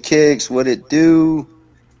 Stephen Kicks. What it do?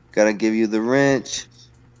 Gotta give you the wrench.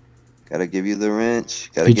 Did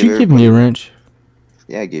you give me a wrench?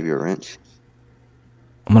 Yeah, I gave you a wrench.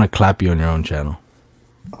 I'm gonna clap you on your own channel.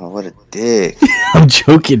 Oh, what a dick. I'm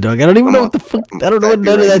joking, dog. I don't even know what the fuck. I don't know what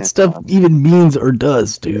none of that stuff even means or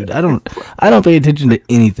does, dude. I don't pay attention to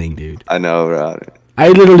anything, dude. I know, bro. I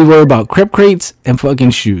literally worry about crep crates and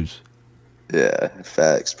fucking shoes. Yeah,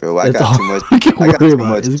 facts, bro. I got too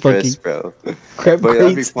much stress, bro. But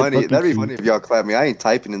that'd be funny. That'd be funny if y'all clap me. I ain't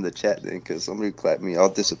typing in the chat then, because somebody clap me, I'll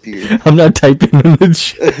disappear. I'm not typing in the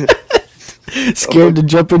chat. Scared to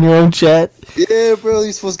jump in your own chat? Yeah, bro.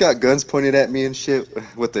 These fools got guns pointed at me and shit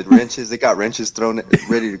with the wrenches. They got wrenches thrown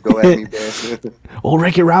ready to go at me, bro. Old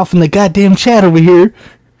Wreck-It Ralph in the goddamn chat over here.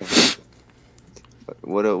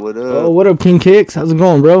 What up? What up? Oh, what up, King Kicks? How's it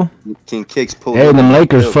going, bro? King Kicks pulled. Hey, them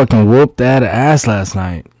Lakers fucking whooped that ass last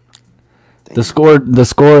night.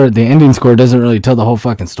 The ending score doesn't really tell the whole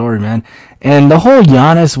fucking story, man. And the whole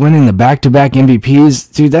Giannis winning the back-to-back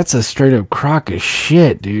MVPs, dude, that's a straight up crock of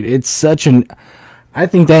shit, dude. It's such an... I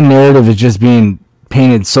think that narrative is just being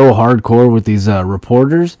painted so hardcore with these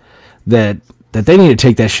reporters that they need to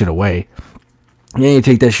take that shit away. They need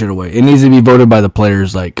to take that shit away. It needs to be voted by the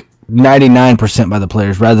players, like 99% by the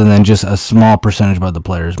players, rather than just a small percentage by the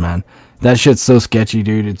players, man. That shit's so sketchy,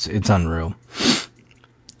 dude. It's unreal.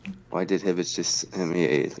 Why did Hibbets just send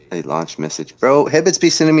me a launch message? Bro, Hibbets be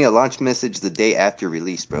sending me a launch message the day after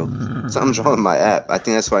release, bro. Something's wrong with my app. I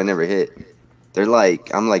think that's why I never hit. They're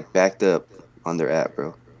like, I'm like backed up on their app,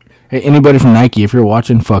 bro. Hey, anybody from Nike, if you're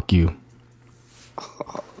watching, fuck you.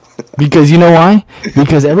 Because you know why?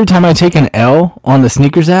 Because every time I take an L on the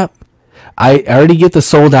sneakers app, I already get the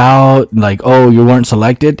sold out, like, oh, you weren't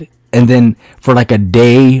selected. And then for like a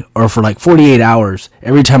day or for like 48 hours,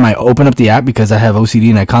 every time I open up the app, because I have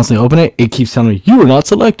OCD and I constantly open it, it keeps telling me, you were not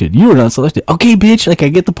selected. You were not selected. Okay, bitch. Like, I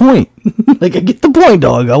get the point. Like, I get the point,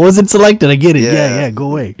 dog. I wasn't selected. I get it. Yeah,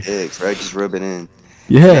 go away. Kicks, right? Just rub it in.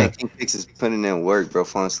 Yeah. Man, King Kicks is putting in work, bro.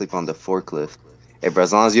 Falling asleep on the forklift. Hey, bro,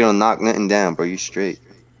 as long as you don't knock nothing down, bro, you straight.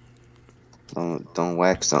 Don't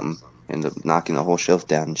whack something. End up knocking the whole shelf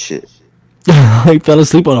down and shit. I fell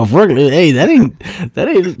asleep on a forklift. Hey,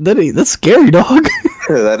 that's scary, dog.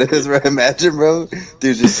 That is, right? Imagine, bro.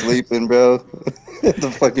 Dude just sleeping, bro.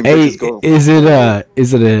 The fucking hey, is it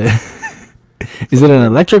an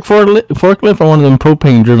electric forklift or one of them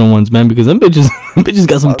propane driven ones, man? Because them bitches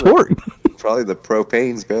got some torque. Probably the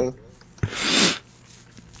propanes, bro.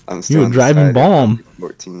 You were driving bomb.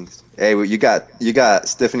 14. Hey, well, you got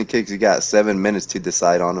Stephanie Kicks. You got 7 minutes to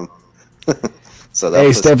decide on them. So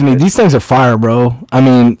hey, Stephanie, these things are fire, bro. I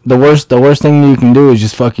mean, the worst thing you can do is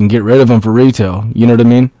just fucking get rid of them for retail. You know what I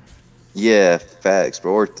mean? Yeah, facts,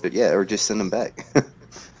 bro. Or just send them back.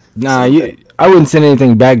 Nah, I wouldn't send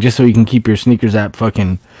anything back just so you can keep your sneakers app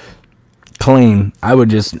fucking clean. I would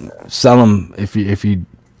just sell them if you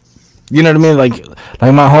know what I mean? Like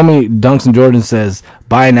my homie Dunks and Jordan says,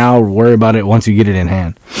 buy now, worry about it once you get it in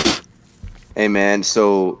hand. Hey, man,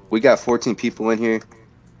 so we got 14 people in here.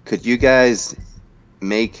 Could you guys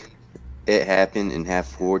make it happen and have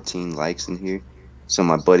 14 likes in here so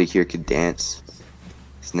my buddy here could dance?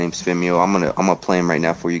 His name's Femio. I'm gonna play him right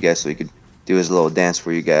now for you guys so he could do his little dance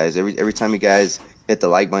for you guys. Every time you guys hit the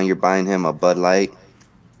like button, you're buying him a Bud Light,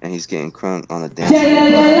 and he's getting crunk on the dance.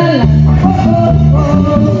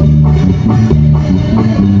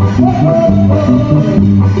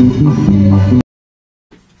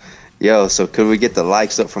 Yo, so could we get the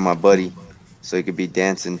likes up for my buddy so he could be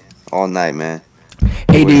dancing all night, man?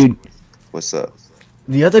 Hey, dude. What's up?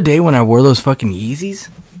 The other day when I wore those fucking Yeezys,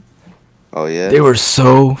 Oh yeah. They were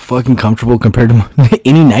so fucking comfortable compared to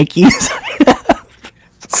any Nikes. I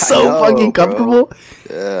So know, fucking bro. comfortable.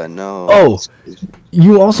 Yeah, no. Oh,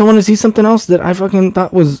 you also want to see something else that I fucking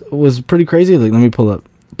thought was pretty crazy? Like, let me pull up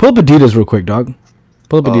Adidas real quick, dog.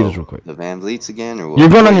 Pull up Adidas Oh, real quick. the Van Vliets again or You're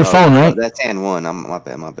what? going on Wait, your no, phone, right? that's and one. I'm my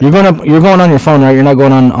bad, my You're bad. going up. You're going on your phone, right? You're not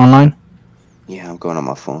going on online. Yeah, I'm going on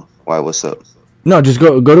my phone. Why? What's up? No, just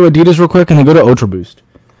go to Adidas real quick and then go to Ultra Boost.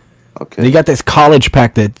 They Okay. got this college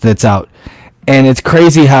pack that's out, and it's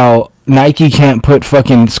crazy how Nike can't put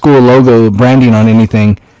fucking school logo branding on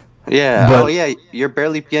anything. Yeah. Oh But yeah. You're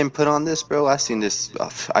barely getting put on this, bro. I seen this.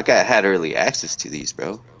 Had early access to these,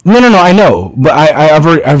 bro. no, I know, but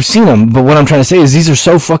I've seen them. But what I'm trying to say is these are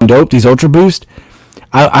so fucking dope. These Ultra Boost.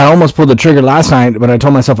 I almost pulled the trigger last night, but I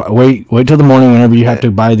told myself wait till the morning whenever you have to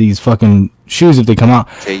buy these fucking shoes if they come out.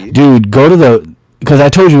 KU. Dude, go to the because I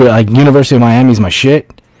told you like University of Miami's my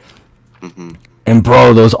shit. Mm-hmm. And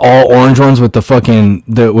bro, those all orange ones with the fucking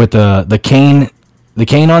the cane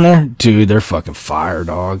on there, dude, they're fucking fire,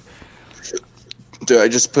 dog. Do I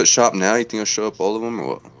just put shop now? You think I'll show up all of them or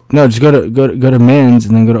what? No, just go to men's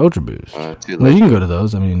and then go to Ultra Boost. Too Well, late. you can go to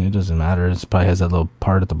those. I mean, it doesn't matter. It probably has that little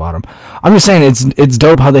part at the bottom. I'm just saying it's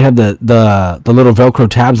dope how they have the little Velcro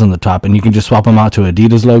tabs on the top, and you can just swap them out to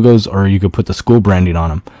Adidas logos, or you could put the school branding on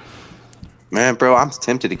them. Man, bro, I'm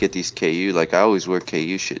tempted to get these KU. Like I always wear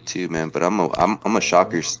KU shit too, man. But I'm a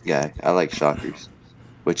Shockers guy. I like Shockers.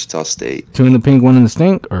 Wichita State. Two in the pink, one in the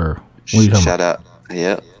stink, or what are you talking about? Shout out.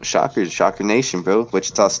 Yeah, Shockers, Shocker Nation, bro.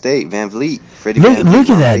 Wichita State, Van Vliet, Freddie Van Vliet. Look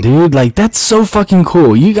at that, dude! Like that's so fucking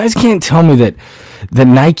cool. You guys can't tell me that the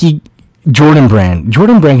Nike Jordan brand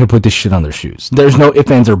can put this shit on their shoes. There's no ifs,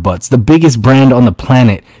 ands, or buts. The biggest brand on the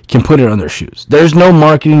planet can put it on their shoes. There's no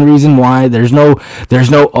marketing reason why. There's no there's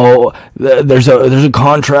a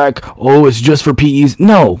contract. Oh, it's just for PEs.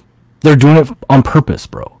 No, they're doing it on purpose,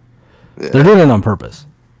 bro. Yeah. They're doing it on purpose.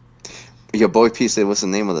 Your boy P said, "What's the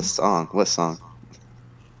name of the song? What song?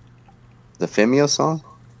 The Femio song?"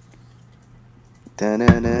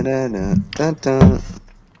 Dun-dun-dun-dun-dun-dun.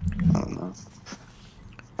 I don't know.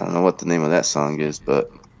 I don't know what the name of that song is, but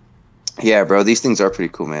yeah, bro, these things are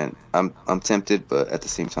pretty cool, man. I'm tempted, but at the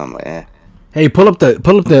same time, like, eh. Hey, pull up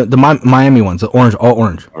the Miami ones, the orange, all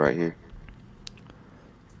orange. All right here.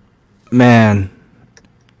 Man,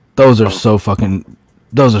 those are so fucking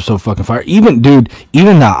fire. Even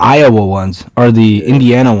the Iowa ones or the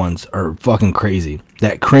Indiana ones are fucking crazy.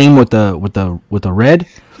 That cream with the red.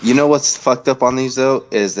 You know what's fucked up on these though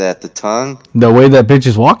is that the tongue. The way that bitch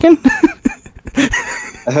is walking.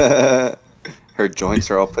 Her joints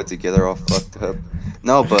are all put together, all fucked up.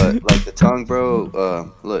 No, but like the tongue,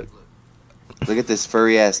 bro. Look at this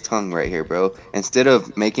furry ass tongue right here, bro. Instead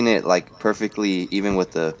of making it like perfectly even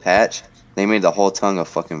with the patch, they made the whole tongue of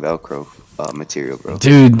fucking Velcro material, bro.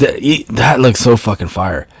 Dude, that looks so fucking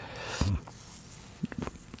fire.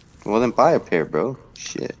 Well, then buy a pair, bro.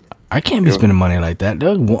 Shit. I can't be spending money like that,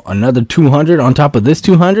 Doug. Another 200 on top of this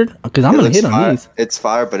 200, because I'm gonna hit on these. It's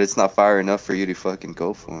fire, but it's not fire enough for you to fucking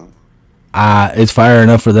go for them. It's fire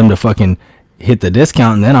enough for them to fucking hit the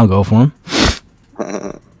discount, and then I'll go for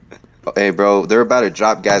them. Hey, bro, they're about to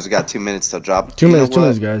drop, guys. We got 2 minutes till drop. 2 minutes, 2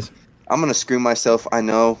 minutes, guys. I'm gonna screw myself, I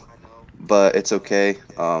know, but it's okay.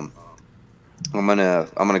 I'm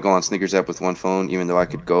gonna go on Snickers app with one phone, even though I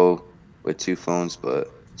could go with 2 phones, but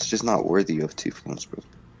it's just not worthy of 2 phones, bro.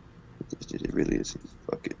 It really isn't.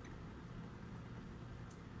 Fuck it.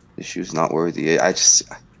 This shoe's not worthy. I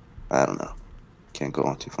don't know. Can't go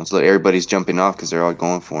on 2 phones. Look, everybody's jumping off because they're all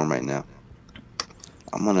going for them right now.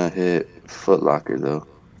 I'm gonna hit Foot Locker though.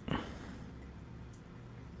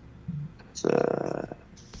 It's,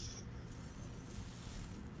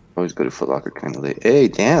 always go to Foot Locker kind of late. Hey,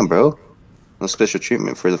 damn, bro. No special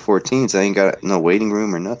treatment for the 14s. I ain't got no waiting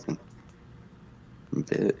room or nothing.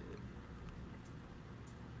 Bet.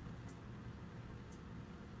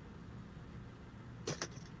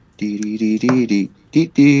 Dee.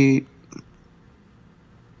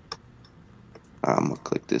 I'm gonna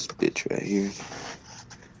click this bitch right here.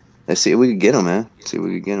 Let's see if we can get him, man. See if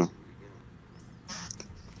we can get him.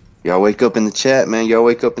 Y'all wake up in the chat, man. Y'all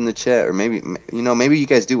wake up in the chat, or maybe maybe you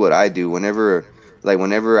guys do what I do. Whenever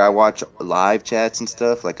I watch live chats and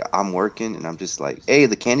stuff, like I'm working and I'm just like, hey,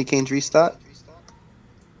 the candy canes restock.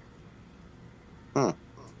 Huh?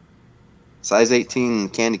 Size 18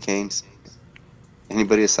 candy canes.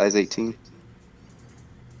 Anybody a size 18?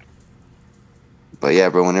 But yeah,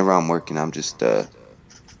 bro, whenever I'm working, I'm just those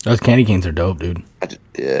candy canes are dope, dude. I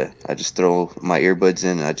just throw my earbuds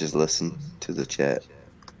in and I just listen to the chat.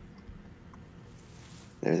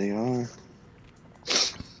 There they are.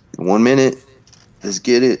 1 minute. Let's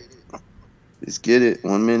get it.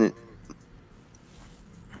 1 minute.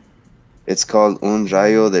 It's called Un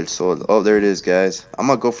Rayo del Sol. Oh, there it is, guys. I'm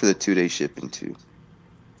gonna go for the 2-day shipping too.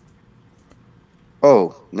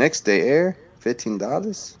 Oh, next day air,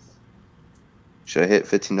 $15. Should I hit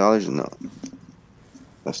 $15? No,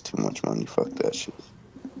 that's too much money. Fuck that shit.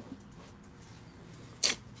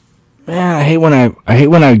 Man, I hate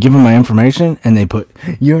when I give them my information and they put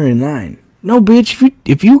you're in line. No, bitch.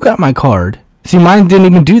 If you got my card, see, mine didn't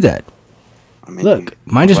even do that. I mean, look,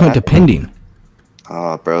 mine just went to pending.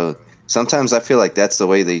 Oh, bro. Sometimes I feel like that's the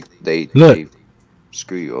way they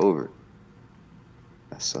screw you over.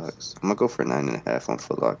 That sucks. I'm gonna go for 9.5 on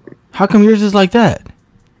Foot Locker. How come yours is like that?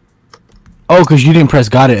 Oh, because you didn't press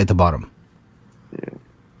got it at the bottom. Yeah,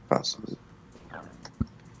 possibly.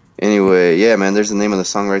 Anyway, yeah, man, there's the name of the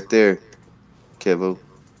song right there. Kevo,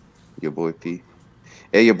 your boy P.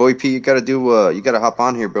 Hey, your boy P, you gotta hop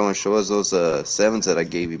on here, bro, and show us those 7s that I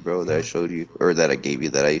gave you, bro, that I showed you, or that I gave you,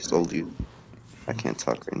 that I sold you. I can't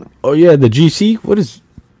talk right now. Oh yeah, the GC. What does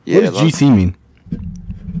GC mean?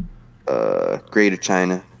 Greater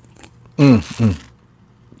China. I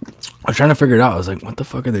was trying to figure it out. I was like, what the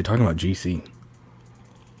fuck are they talking about, GC?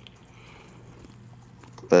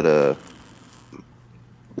 But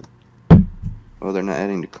well, they're not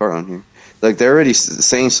adding the cart on here. Like, they're already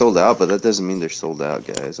saying sold out, but that doesn't mean they're sold out,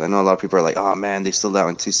 guys. I know a lot of people are like, oh man, they sold out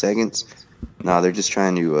in 2 seconds. Nah, they're just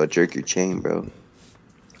trying to jerk your chain, bro.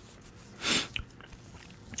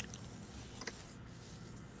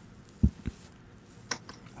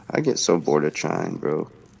 I get so bored of trying, bro.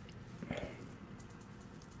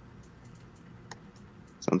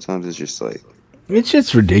 Sometimes it's just like, it's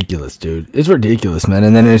just ridiculous, dude. It's ridiculous, man.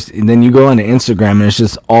 And then you go onto Instagram and it's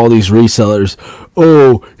just all these resellers.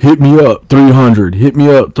 Oh, hit me up 300. Hit me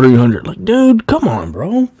up 300. Like, dude, come on,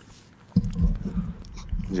 bro.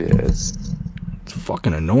 yeah, it's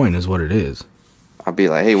fucking annoying, is what it is. I'll be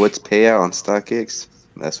like, hey, what's payout on StockX?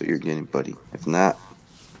 That's what you're getting, buddy. If not,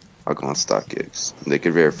 I'll go on StockX. They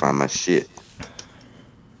could verify my shit.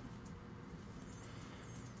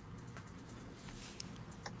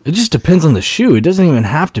 It just depends on the shoe. It doesn't even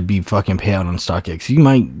have to be fucking payout on StockX. You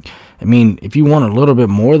might, I mean, if you want a little bit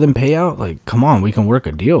more than payout, like, come on, we can work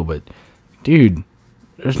a deal. But, dude,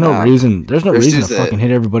 there's no reason. There's no reason to fucking hit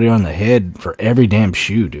everybody on the head for every damn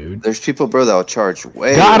shoe, dude. There's people, bro, that'll charge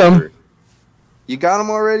way. Got him. You got him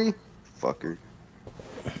already, fucker.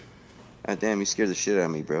 God damn, you scared the shit out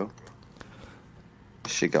of me, bro.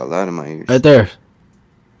 Shit got loud in my ears. Right there.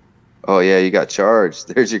 Oh yeah, you got charged.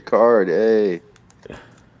 There's your card. Hey.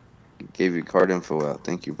 Gave your card info out.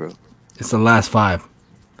 Thank you, bro. It's the last 5.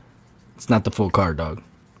 It's not the full card, dog.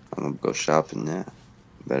 I'm gonna go shopping now.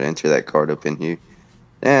 Better enter that card up in here.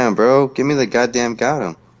 Damn, bro. Give me the goddamn got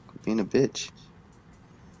him. Being a bitch.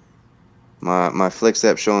 My Flex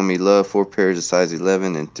app showing me love 4 pairs of size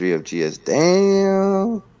 11 and 3 of GS.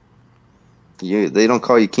 Damn. They don't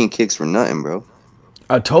call you King Kicks for nothing, bro.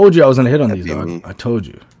 I told you I was gonna hit on these, dog. I told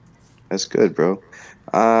you. That's good, bro.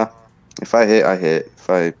 If I hit, I hit.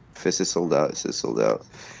 If it says sold out, it says sold out.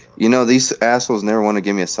 You know, these assholes never want to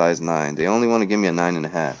give me a size 9. They only want to give me a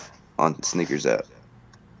 9.5 on sneakers app.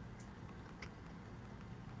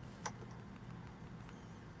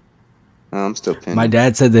 I'm still pinning. My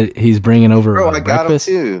dad said that he's bringing over bro, I got breakfast.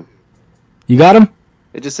 him too. You got him?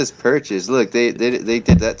 It just says purchase. Look, they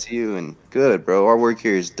did that to you, and good, bro. Our work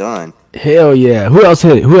here is done. Hell yeah. Who else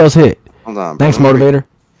hit? Hold on, bro. Thanks, Motivator.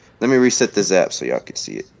 Let me reset this app so y'all can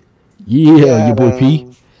see it. Yeah, your boy P.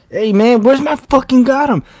 Hey man, where's my fucking got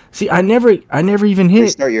him? See, I never even hit.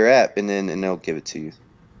 Restart your app and they'll give it to you.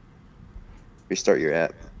 Restart your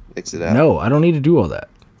app. Exit out. No, I don't need to do all that.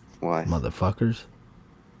 Why? Motherfuckers.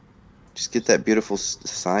 Just get that beautiful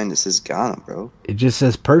sign that says got him, bro. It just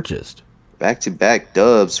says purchased. Back-to-back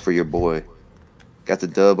dubs for your boy. Got the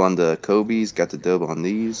dub on the Kobe's. Got the dub on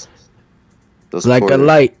these. Those like a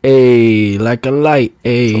light, ayy. Like a light,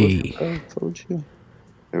 ayy. Told you.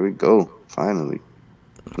 There we go. Finally.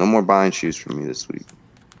 No more buying shoes for me this week.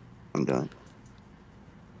 I'm done.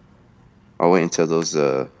 I'll wait until those,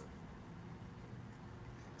 I'm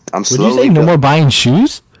slowly... Would you say no more buying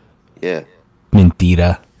shoes? Yeah.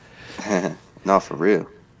 Mentira. No, for real.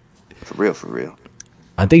 For real.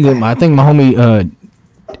 I think my homie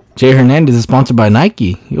Jay Hernandez is sponsored by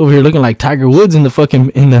Nike. He over here looking like Tiger Woods in the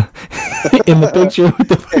fucking in the picture with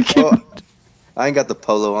the fucking... I ain't got the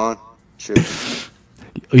polo on. Sure.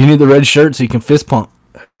 You need the red shirt so you can fist pump.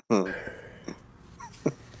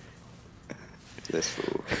 This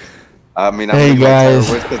fool. I mean, hey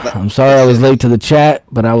guys, I'm sorry I was late to the chat,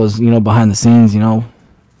 but I was, behind the scenes,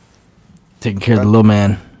 taking care of the little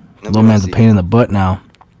man. The little man's a pain in the butt now.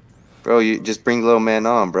 Bro, you just bring little man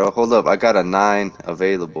on, bro. Hold up, I got a 9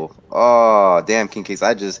 available. Oh, damn, King Case,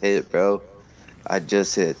 I just hit, bro. I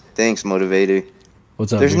just hit. Thanks, motivator.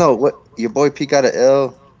 What's up, There's dude? no what your boy P got a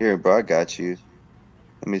L. Here, bro, I got you.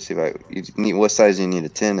 Let me see if I you need what size you need, a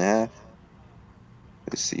 10.5?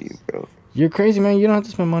 Let's see, bro. You're crazy, man. You don't have to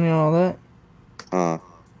spend money on all that. Uh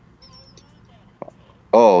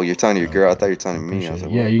oh, you're telling your girl. I thought you were I telling me. I was appreciate it.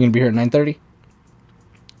 like, Yeah, what? you gonna be here at 9:30?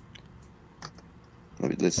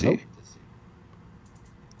 Let's Hello? see.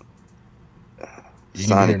 You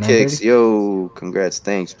gonna be here at Sonic 9:30? Kicks, yo, congrats,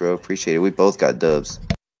 thanks, bro. Appreciate it. We both got dubs.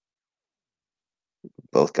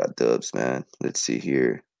 Both got dubs, man. Let's see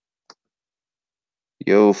here.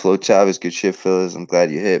 Yo, Flo Chavez, good shit, fellas. I'm glad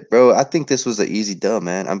you hit. Bro, I think this was an easy dub,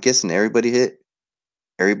 man. I'm guessing everybody hit.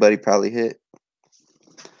 Everybody probably hit.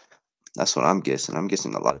 That's what I'm guessing. I'm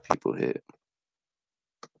guessing a lot of people hit.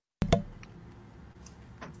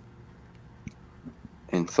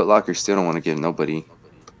 And Foot Locker still don't want to give nobody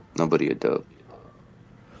a dub.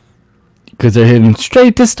 Because they're hitting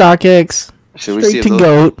straight to StockX. Should we see Straight if to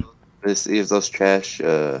those GOAT. let's see if those trash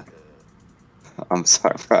I'm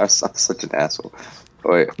sorry, bro. I'm such an asshole.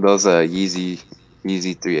 Wait, those Yeezy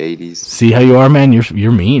 380s. See how you are, man?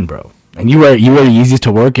 You're mean, bro. And you wear Yeezys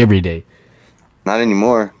to work every day. Not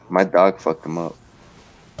anymore. My dog fucked them up.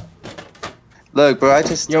 Look, bro, I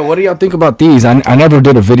just Yo, what do y'all think about these? I never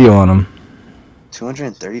did a video on them.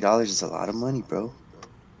 $230 is a lot of money, bro.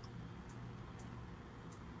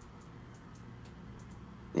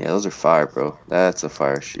 Yeah, those are fire, bro. That's a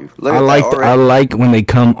fire shoe. Look at that already. I like when they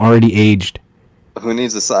come already aged. Who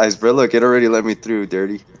needs a size, bro? Look, it already let me through,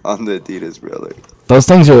 dirty on the Adidas, bro. Look. Those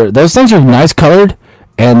things are nice colored,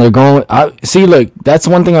 and they're going. See, look, that's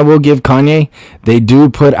one thing I will give Kanye. They do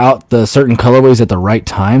put out the certain colorways at the right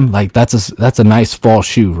time. Like that's a nice fall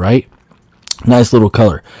shoe, right? Nice little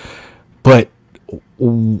color, but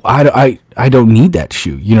I don't need that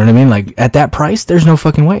shoe. You know what I mean? Like at that price, there's no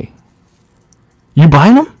fucking way. You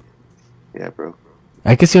buying them? Yeah, bro.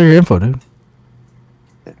 I can see all your info, dude.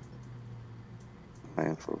 Yeah. My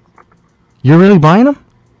info. You're really buying them?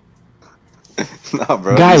 Nah,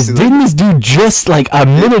 bro. Guys, didn't this dude just like a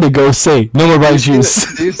minute ago say no more buying shoes?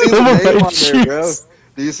 Do you see the name on there, bro?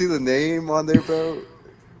 Do you see the name on there, bro?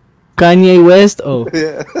 Kanye West? Oh.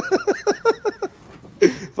 Yeah.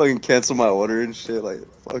 Fucking cancel my order and shit. Like,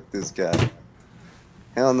 fuck this guy.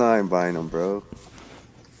 Hell no, I ain't buying them, bro.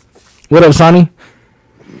 What up, Sonny?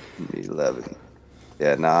 11.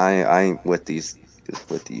 Yeah, nah, I ain't with these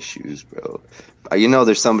shoes, bro. You know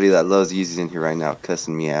there's somebody that loves Yeezys in here right now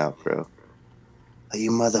cussing me out, bro. Oh,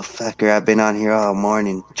 you motherfucker, I've been on here all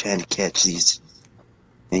morning trying to catch these.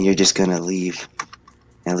 And you're just gonna leave.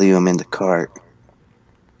 And leave them in the cart.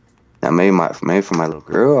 Now, maybe for my little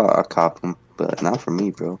girl, I'll cop them. But not for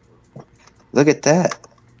me, bro. Look at that.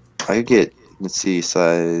 I get, let's see,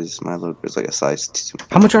 size, my little girl's like a size 2.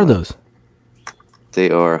 How much are those? They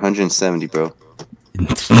are 170, bro.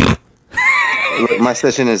 My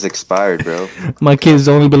session is expired, bro. My kids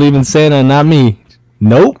only believe in Santa, not me.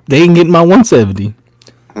 Nope, they ain't getting my 170.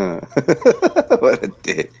 What a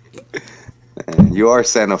dick. Man, you are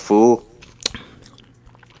Santa, fool.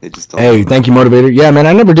 They just don't Hey, thank you, Motivator. Yeah, man,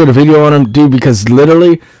 I never did a video on them, dude, because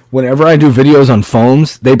literally, whenever I do videos on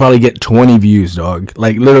phones, they probably get 20 views, dog.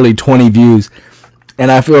 Like, literally 20 views. And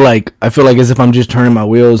I feel like as if I'm just turning my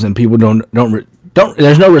wheels and people don't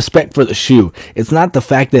there's no respect for the shoe. It's not the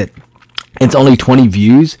fact that it's only 20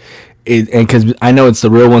 views, and because I know it's the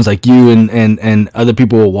real ones like you and other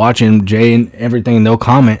people will watch and Jay and everything, and they'll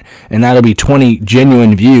comment, and that'll be 20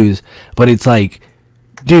 genuine views. But it's like,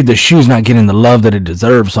 dude, the shoe's not getting the love that it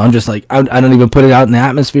deserves. So I'm just like, I don't even put it out in the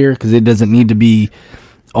atmosphere because it doesn't need to be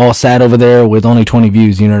all sad over there with only 20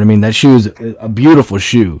 views. You know what I mean? That shoe is a beautiful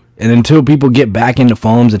shoe, and until people get back into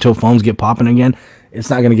foams, until foams get popping again, it's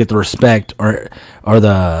not gonna get the respect or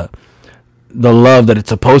the love that it's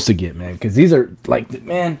supposed to get, man. Because these are like,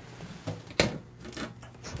 man,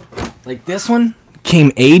 like this one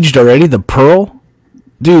came aged already. The Pearl,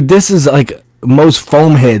 dude, this is like most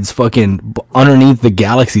foam heads fucking underneath the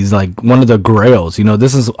galaxies, like one of the grails. You know,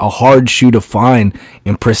 this is a hard shoe to find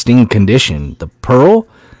in pristine condition. The Pearl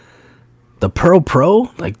Pro,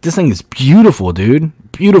 like this thing is beautiful, dude.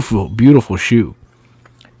 Beautiful shoe.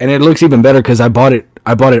 And it looks even better because I bought it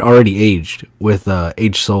already aged with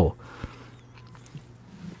aged sole.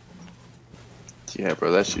 Yeah,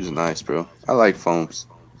 bro, that shoe's nice, bro. I like foams.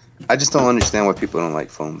 I just don't understand why people don't like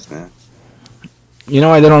foams, man. You know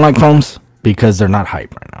why they don't like foams? Because they're not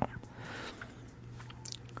hype right now.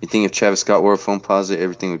 You think if Travis Scott wore a foam posit,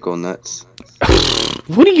 everything would go nuts?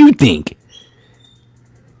 What do you think?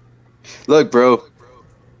 Look, bro.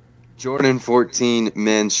 Jordan 14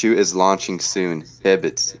 men's shoe is launching soon.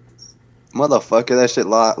 Hibbits. Motherfucker, that shit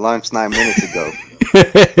launched 9 minutes ago.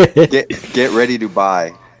 Get ready to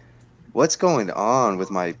buy. What's going on with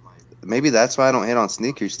my... Maybe that's why I don't hit on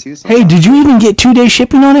sneakers too sometimes. Hey, did you even get 2-day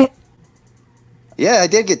shipping on it? Yeah, I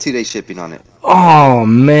did get 2-day shipping on it. Oh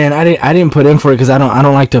man, I didn't put in for it because I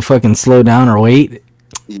don't like to fucking slow down or wait.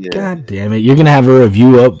 Yeah. God damn it! You're gonna have a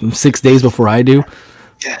review up 6 days before I do.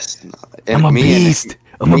 Yes. I'm a beast.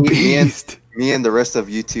 I'm a beast. Me and the rest of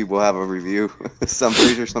YouTube will have a review. I'm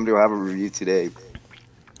pretty sure somebody will have a review today.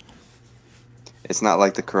 It's not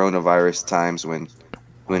like the coronavirus times when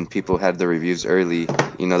people had the reviews early.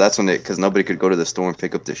 You know, that's when because nobody could go to the store and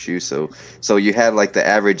pick up the shoe. So you had like the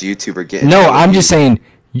average YouTuber getting. No, I'm just saying.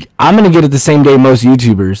 I'm gonna get it the same day most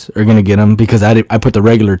YouTubers are gonna get them because I put the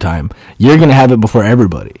regular time. You're gonna have it before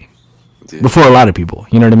everybody, dude. Before a lot of people.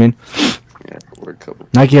 You know what I mean? Yeah, we're a couple.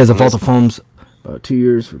 Nike has a fault of foams about 2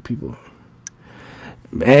 years for people.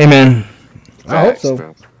 Hey man, I hope so.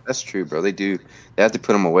 Bro. That's true, bro. They do. They have to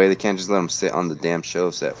put them away. They can't just let them sit on the damn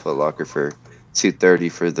shelves at Foot Locker for $2.30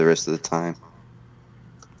 for the rest of the time.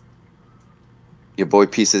 Your boy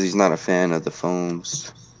P says he's not a fan of the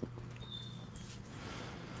foams.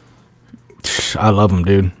 I love them,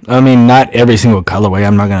 dude. I mean, not every single colorway.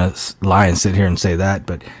 I'm not gonna lie and sit here and say that,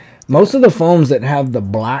 but most of the foams that have the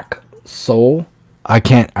black sole, I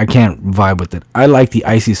can't vibe with it. I like the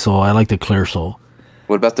icy sole. I like the clear sole.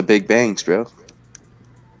 What about the Big Bangs, bro?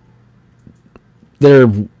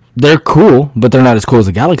 They're cool, but they're not as cool as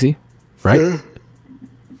the Galaxy, right? Yeah.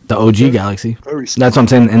 The OG Galaxy. That's what I'm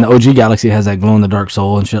saying. And the OG Galaxy has that glow in the dark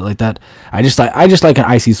sole and shit like that. I just like an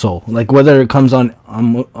icy sole. Like whether it comes on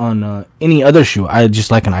any other shoe, I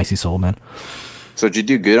just like an icy sole, man. So did you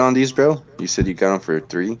do good on these, bro? You said you got them for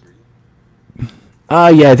 3.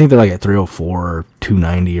 Yeah, I think they're like at 304 or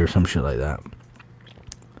 290 or some shit like that.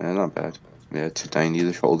 Yeah, not bad. Yeah, 290.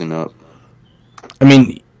 They're holding up. I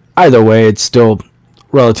mean, either way, it's still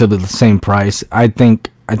relatively the same price. I think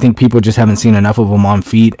people just haven't seen enough of them on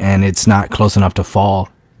feet, and it's not close enough to fall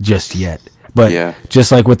just yet. But yeah,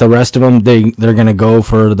 just like with the rest of them, they're gonna go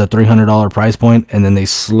for the $300 price point, and then they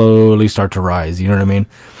slowly start to rise. You know what I mean?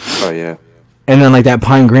 Oh yeah. And then like that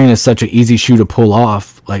pine green is such an easy shoe to pull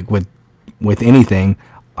off. Like with anything,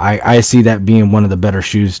 I see that being one of the better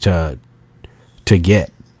shoes to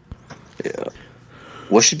get. Yeah.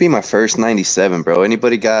 What should be my first 97, bro?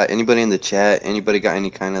 Anybody in the chat? Anybody got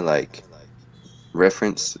any kind of like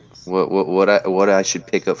reference? What I should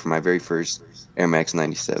pick up for my very first Air Max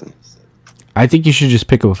 97? I think you should just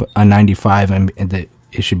pick up a 95 and it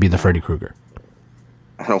should be the Freddy Krueger.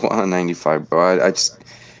 I don't want a 95, bro. I just,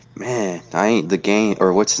 man, I ain't the game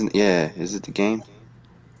or what's is it the game?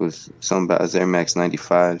 It was something about his Air Max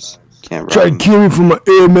 95s. Can't try to kill me for my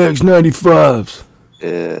Air Max 95s.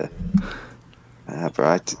 Yeah.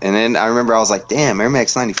 Bro. And then I remember I was like, damn, Air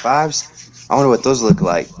Max 95s? I wonder what those look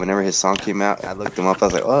like. Whenever his song came out, I looked them up. I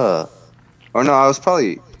was like, oh. Or no, I was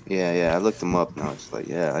probably, I looked them up and I was like,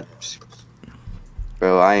 yeah.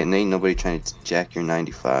 Bro, ain't nobody trying to jack your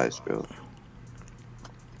 95s, bro.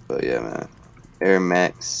 But yeah, man. Air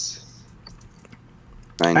Max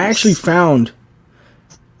 90s. I actually found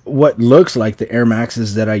what looks like the Air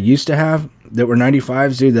Maxes that I used to have that were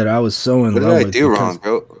 95s, dude, that I was so in love with. What did I do wrong,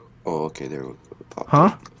 bro? Oh, okay, there we go.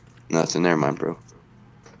 Huh? Nothing. Never mind, bro.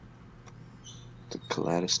 The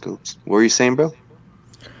kaleidoscopes. What were you saying, bro?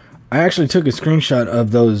 I actually took a screenshot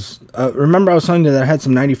of those. Remember I was telling you that I had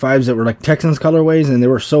some 95s that were like Texans colorways, and they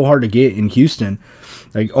were so hard to get in Houston.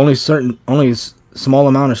 Like only small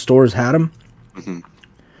amount of stores had them. Mm-hmm.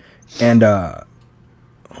 And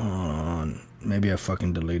maybe I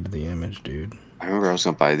fucking deleted the image, dude. I remember I was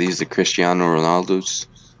gonna buy these, the Cristiano Ronaldo's,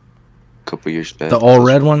 a couple years back. The all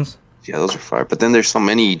red ones. Yeah, those are fire. But then there's so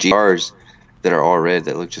many GRs that are all red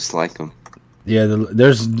that look just like them. Yeah,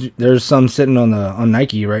 there's some sitting on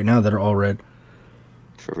Nike right now that are all red.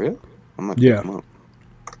 For real? I'm gonna pick them up.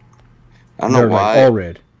 I don't know why. Like all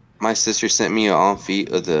red. My sister sent me an on feet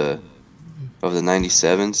of the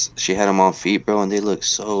 97s. She had them on feet, bro, and they look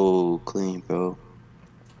so clean, bro.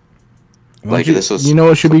 Like this was. You know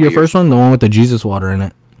what should be your first one? The one with the Jesus water in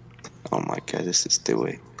it. Oh my god, this is the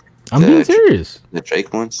way. I'm being serious. The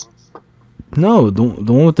Drake ones. No, the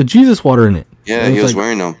one with the Jesus water in it. Yeah, he was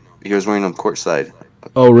wearing them. He was wearing them courtside.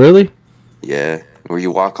 Oh, really? Yeah, where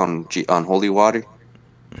you walk on holy water.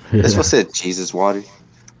 Yeah. That's what said Jesus water.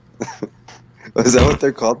 Is that what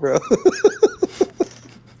they're called, bro?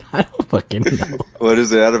 I don't fucking know. What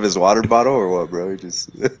is it, out of his water bottle or what, bro?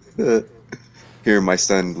 Just here, my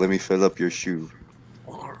son. Let me fill up your shoe.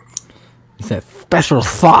 It's that special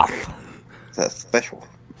sauce. That's special.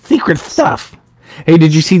 Secret stuff. Hey,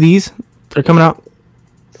 did you see these? They're coming out.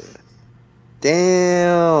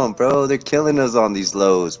 Damn, bro, they're killing us on these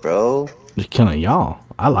lows, bro. They're killing y'all.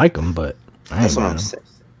 I like them, but I That's ain't what buying I'm them. saying.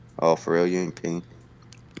 Oh, for real, you ain't paying.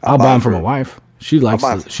 I'll buy them for my wife. She I'll likes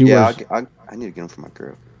buy the. them. She Yeah, wears. I need to get them for my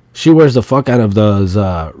girl. She wears the fuck out of those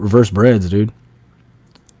reverse breads, dude.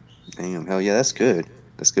 Damn, hell yeah, that's good.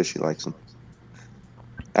 That's good. She likes them.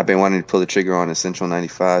 I've been wanting to pull the trigger on Essential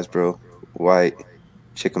 95s, bro. White.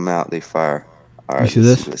 Check them out. They fire. All You right, see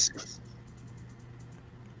let's see. this? Let's see.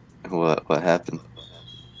 What happened?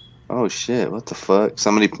 Oh shit! What the fuck?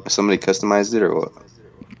 Somebody customized it or what?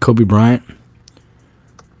 Kobe Bryant.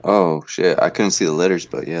 Oh shit! I couldn't see the letters,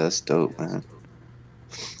 but yeah, that's dope, man.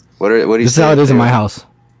 What do you This is say how it that is in they my are? house.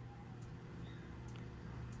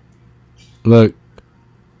 Look,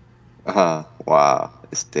 Wow.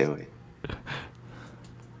 Este way.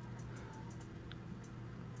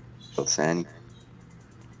 So Sandy.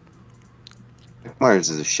 Mike Myers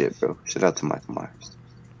is a shit, bro. Shout out to Michael Myers.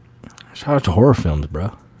 shout out to horror films,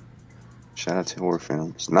 bro. Shout out to horror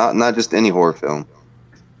films. Not just any horror film.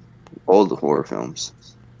 Old horror films.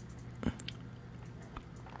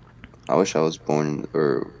 I wish I was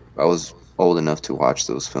I was old enough to watch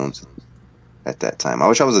those films at that time. I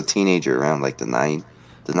wish I was a teenager around like the 90s.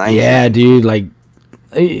 Yeah, dude. Like,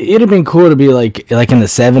 it'd have been cool to be like in the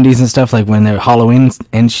 '70s and stuff, like when they're Halloween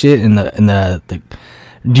and shit. The.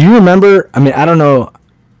 Do you remember? I mean, I don't know.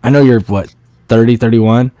 I know you're what 30,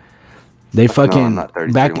 31. They fucking No, I'm not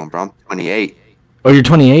 30, back. 31, bro. I'm 28. Oh, you're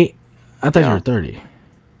 28. I thought you Yeah. were 30.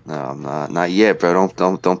 No, I'm not yet, bro.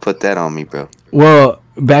 Don't put that on me, bro. Well,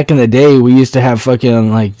 back in the day, we used to have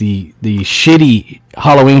fucking like the shitty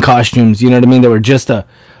Halloween costumes. You know what I mean? They were just a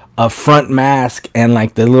front mask and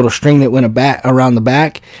like the little string that went around the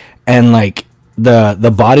back, and like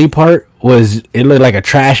the body part it looked like a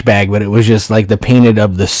trash bag, but it was just like the painted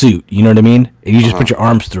of the suit. You know what I mean? And you just put your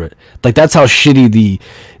arms through it. Like that's how shitty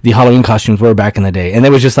the Halloween costumes were back in the day. And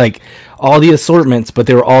it was just like all the assortments, but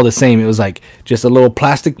they were all the same. It was like just a little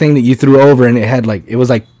plastic thing that you threw over, and it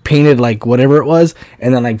was like painted like whatever it was,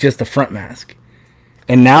 and then like just the front mask.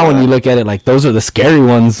 And now when you look at it, like those are the scary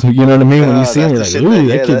ones. You know what I mean? When you see them, you're like, ooh,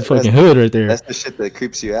 that kid's fucking hood right there. That's the shit that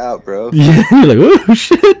creeps you out, bro. Yeah, you're like, oh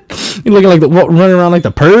shit. You're looking like running around like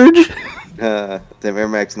the Purge. The Air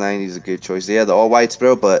Max 90 is a good choice. Yeah, the all whites,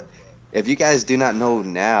 bro. But if you guys do not know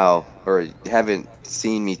now or haven't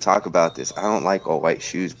seen me talk about this, I don't like all white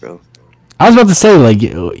shoes, bro. I was about to say, like,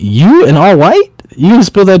 you in all white? You can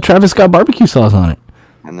spill that Travis Scott barbecue sauce on it.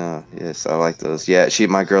 I know. Yes, I like those. Yeah,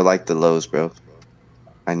 my girl liked the lows, bro.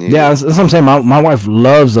 I knew. Yeah, that's what I'm saying. My wife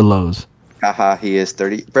loves the lows. Haha, he is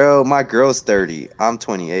 30. Bro, my girl's 30. I'm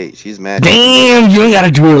 28. She's mad. Damn, you ain't gotta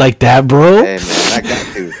do her like that, bro. Hey,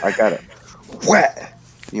 man, I got it. Wet.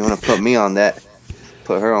 You want to put me on that?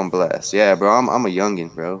 Put her on blast. Yeah, bro, I'm a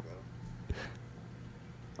youngin, bro.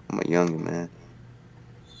 I'm a youngin, man.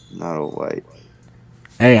 Not all white.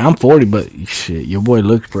 Hey, I'm 40, but shit, your boy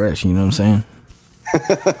looks fresh. You know what I'm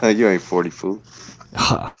saying? You ain't 40, fool.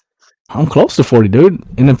 I'm close to 40, dude.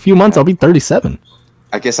 In a few months, I'll be 37.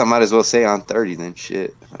 I guess I might as well say I'm 30 then.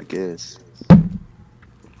 Shit, I guess.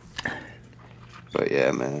 But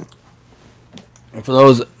yeah, man. And for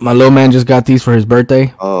those, my little man just got these for his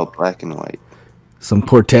birthday. Oh, black and white. Some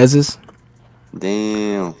Cortezes.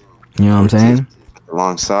 Damn. You know what I'm saying?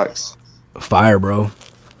 Long socks. Fire, bro.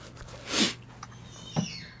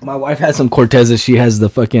 My wife has some Cortezes. She has the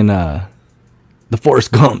fucking the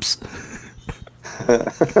Forrest Gumps.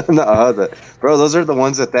 No, bro, those are the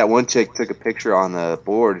ones that one chick took a picture on the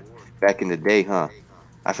board back in the day, huh?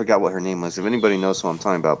 I forgot what her name was. If anybody knows what I'm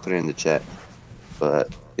talking about, put it in the chat.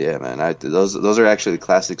 But yeah, man, those are actually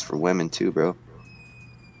classics for women too, bro.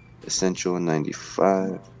 Essential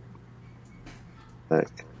 95. Like,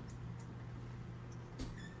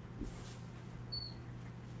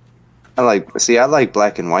 I like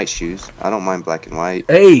black and white shoes. I don't mind black and white.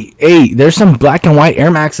 Hey, there's some black and white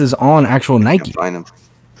Air Maxes on actual Nike. Find them.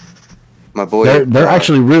 My boy, They're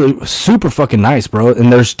actually really super fucking nice, bro.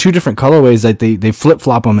 And there's two different colorways that they flip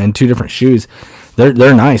flop them in two different shoes.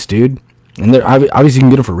 They're nice, dude. And they're obviously you can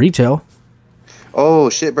get them for retail. Oh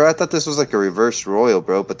shit, bro! I thought this was like a reverse royal,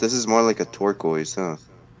 bro. But this is more like a turquoise, huh?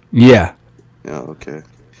 Yeah. Yeah. Okay.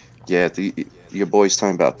 Yeah. Your boy's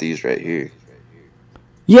talking about these right here.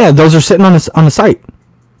 Yeah, those are sitting on the site.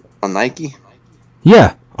 On Nike?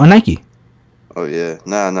 Yeah, on Nike. Oh yeah.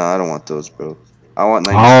 No, I don't want those, bro. I want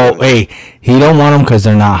Nike. Oh, hey, he don't want them because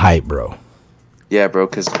they're not hype, bro. Yeah, bro,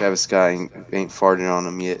 because Travis Scott ain't farted on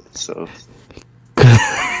them yet, so.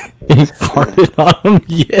 He farted on them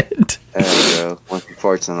yet. Yeah, bro. Once he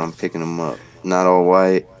farts on them, I'm picking them up. Not all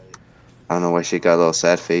white. I don't know why she got a little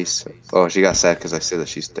sad face. Oh, she got sad because I said that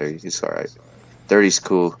she's 30. It's all right. 30's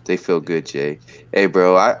cool. They feel good, Jay. Hey,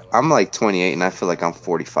 bro, I'm like 28 and I feel like I'm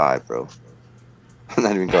 45, bro. I'm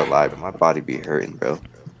not even gonna lie, but my body be hurting, bro.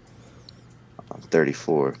 I'm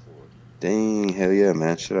 34. Dang, hell yeah,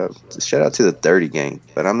 man. Shout out to the 30 gang,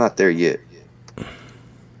 but I'm not there yet.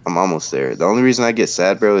 I'm almost there. The only reason I get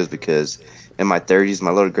sad, bro, is because in my 30s,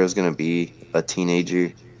 my little girl's gonna be a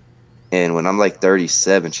teenager. And when I'm like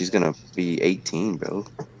 37, she's gonna be 18, bro.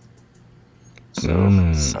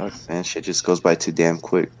 So, sucks, man. Shit just goes by too damn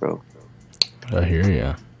quick, bro. I hear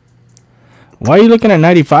ya. Why are you looking at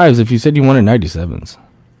 95s if you said you wanted 97s?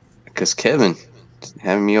 Because Kevin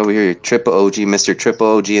having me over here, Triple OG, Mr. Triple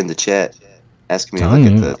OG in the chat, asking me to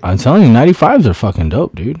look at the... I'm telling you, 95s are fucking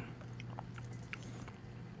dope, dude.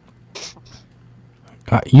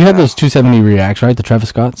 You had those 270 Reacts, right? The Travis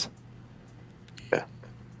Scotts? Yeah.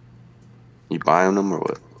 You buying them or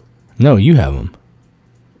what? No, you have them.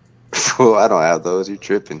 Well, I don't have those. You're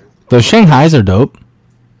tripping. Those Shanghais are dope.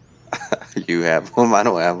 You have them. I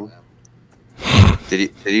don't have them.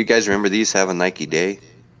 Did you guys remember these have a Nike Day?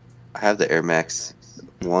 I have the Air Max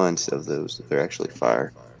 1s of those. They're actually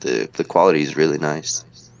fire. The quality is really nice.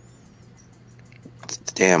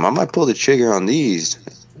 Damn, I might pull the trigger on these.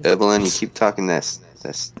 Evelyn, you keep talking that's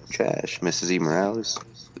trash, Mrs. E. Morales.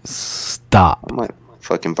 Stop. I might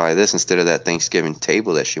fucking buy this instead of that Thanksgiving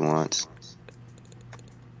table that she wants.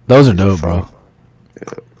 Those are dope, bro.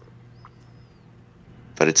 Yeah.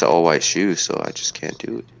 But it's an all-white shoe, so I just can't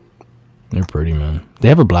do it. They're pretty, man. They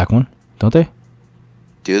have a black one, don't they?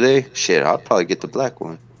 Do they? Shit, I'll probably get the black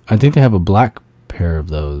one. I think they have a black pair of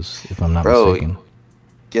those, if I'm not mistaken.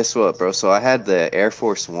 Guess what, bro? So I had the Air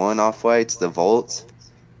Force One off-whites, the Volts,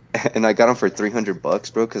 and I got them for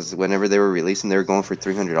 $300, bro, because whenever they were releasing, they were going for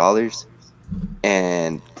 $300.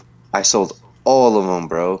 And I sold all of them,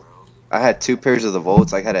 bro. I had 2 pairs of the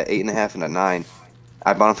Volts. I had an 8.5 and a 9.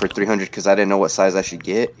 I bought them for $300 because I didn't know what size I should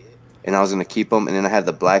get, and I was gonna keep them. And then I had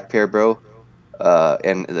the black pair, bro,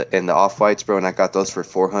 and the off-whites, bro, and I got those for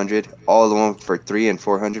 $400. All of them for $300 and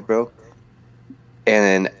 $400, bro.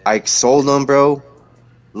 And I sold them, bro,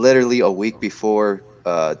 literally a week before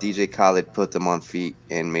DJ Khaled put them on feet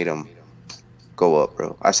and made them go up,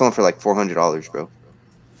 bro. I sold them for like $400, bro.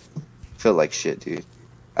 Feel like shit, dude.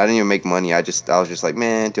 I didn't even make money. I was just like,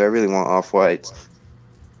 man, do I really want off-whites?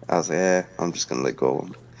 I was like, I'm just gonna let go of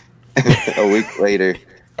them. a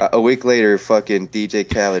week later, fucking DJ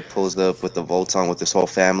Khaled pulls up with the Volts on with his whole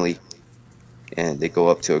family, and they go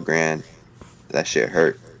up to $1,000. That shit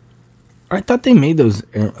hurt. I thought they made those.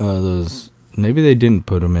 Maybe they didn't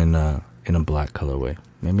put them in a black colorway.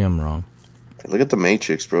 Maybe I'm wrong. Look at the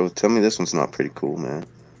Matrix, bro. Tell me this one's not pretty cool, man.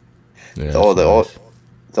 Yeah, the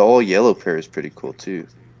all yellow pair is pretty cool too.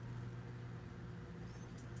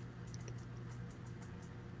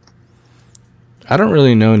 I don't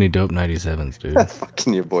really know any dope 97s, dude.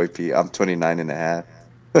 Fucking your boy P. I'm 29.5.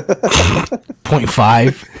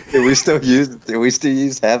 0.5. Do we still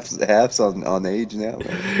use halves on age now,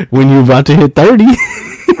 man? When you're about to hit 30.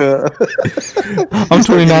 I'm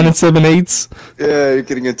 29 and 7/8. Yeah, you're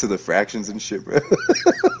getting into the fractions and shit, bro.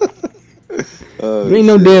 You ain't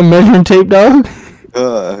no damn measuring tape, dog.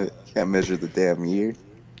 Can't measure the damn year.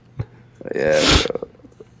 Yeah, bro.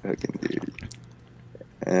 Fucking dude.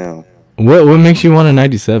 Damn. What makes you want a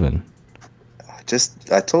 97?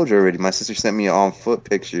 I told you already. My sister sent me an on foot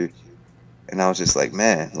picture, and I was just like,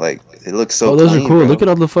 man, like it looks so. Oh, those clean, are cool. bro. Look at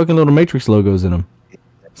all the fucking little Matrix logos in them.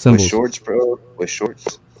 Symbols. With shorts, bro. With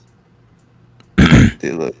shorts.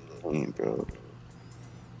 They look clean, bro.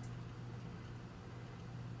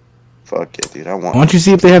 Fuck it, dude. Why don't you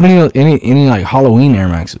see if they have any like Halloween Air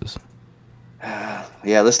Maxes?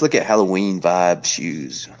 Yeah, let's look at Halloween vibe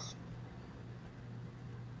shoes.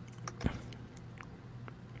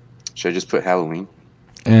 Should I just put Halloween?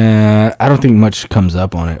 I don't think much comes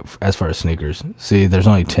up on it as far as sneakers. See, there's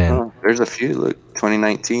only 10. Oh, there's a few. Look,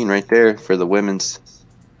 2019 right there for the women's.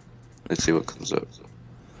 Let's see what comes up.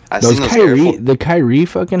 Those Kyrie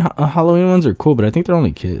fucking Halloween ones are cool, but I think they're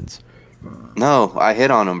only kids. No, I hit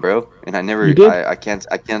on them, bro, and I never. You did? I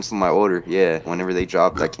canceled my order. Yeah, whenever they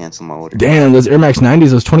dropped, I canceled my order. Damn, those Air Max 90s,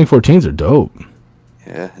 those 2014s are dope.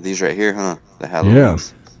 Yeah, these right here, huh? The Halloween. Yeah.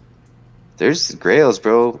 There's grails,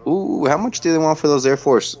 bro. Ooh, how much do they want for those Air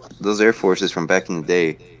Force? Those Air Forces from back in the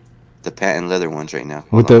day, the patent leather ones right now.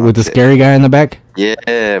 With the scary guy in the back.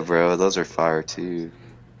 Yeah, bro, those are fire too.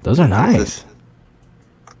 Those are nice.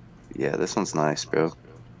 Yeah, this one's nice, bro.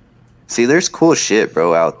 See, there's cool shit,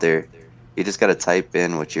 bro, out there. You just gotta type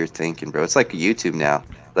in what you're thinking, bro. It's like YouTube now.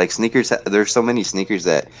 Like sneakers, there's so many sneakers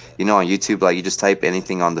that on YouTube, like you just type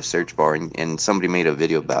anything on the search bar and somebody made a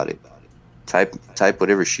video about it. Type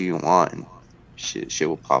whatever shoe you want, and shit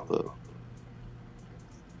will pop up.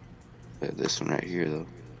 Yeah, this one right here though.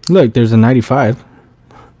 Look, there's a 95.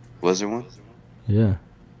 Was there one? Yeah.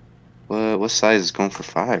 What size is going for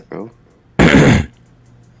 5, bro?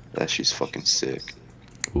 That shoe's fucking sick.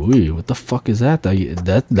 Ooh, what the fuck is that?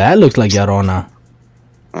 That looks like Yarona.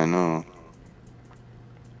 I know.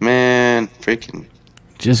 Man, freaking.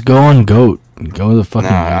 Just go on GOAT. Go to the fucking.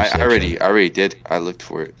 Nah, I already did. I looked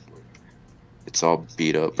for it. It's all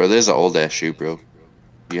beat up, bro. There's an old ass shoe, bro.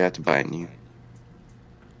 You have to buy a new.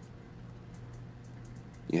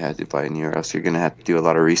 You have to buy a new, or else you're gonna have to do a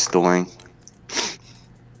lot of restoring.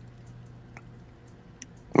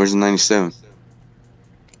 Where's the 97?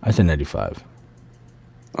 I said 95.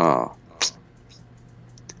 Oh.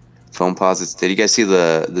 Foam posits. Did you guys see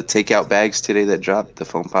the takeout bags today that dropped? The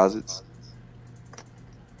foam posits?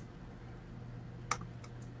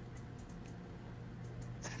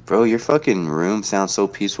 Bro, your fucking room sounds so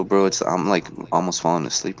peaceful, bro. I'm like almost falling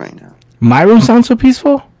asleep right now. My room sounds so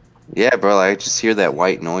peaceful? Yeah, bro. Like, I just hear that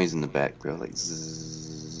white noise in the back, bro. Like,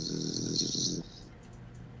 zzz.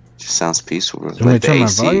 Just sounds peaceful, bro. You want me to turn my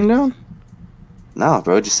volume down? No,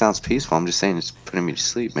 bro. It just sounds peaceful. I'm just saying it's putting me to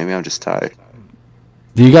sleep. Maybe I'm just tired.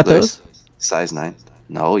 Do you got those? Size 9.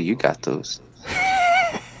 No, you got those.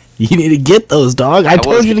 You need to get those, dog. I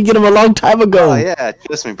told you to get them a long time ago. Oh, yeah.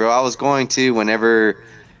 Trust me, bro. I was going to whenever...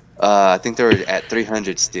 I think they were at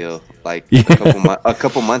 300 still, like a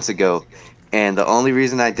couple months ago. And the only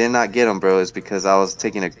reason I did not get them, bro, is because I was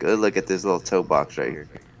taking a good look at this little toe box right here.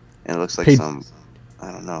 And it looks like some...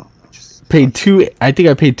 I don't know. I think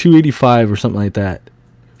I paid $285 or something like that.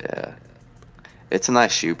 Yeah. It's a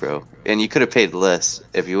nice shoe, bro. And you could have paid less.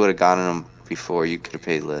 If you would have gotten them before, you could have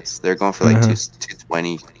paid less. They're going for like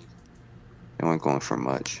 $220. They weren't going for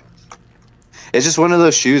much. It's just one of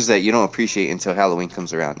those shoes that you don't appreciate until Halloween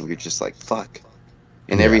comes around. And you're just like, fuck.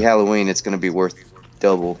 And every Halloween, it's going to be worth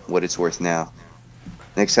double what it's worth now.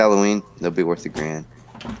 Next Halloween, they'll be worth $1,000.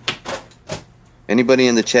 Anybody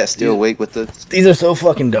in the chat still awake with the... These are so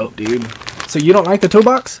fucking dope, dude. So you don't like the toe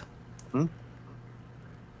box?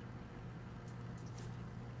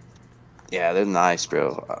 Yeah, they're nice,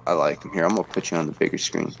 bro. I like them. Here, I'm going to put you on the bigger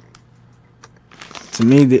screen. To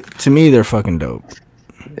me, they're fucking dope.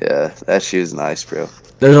 Yeah, that shoe's nice, bro.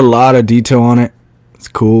 There's a lot of detail on it. It's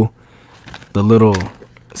cool. The little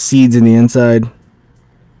seeds in the inside.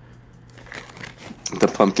 The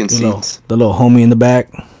pumpkin seeds. The little homie in the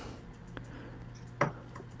back.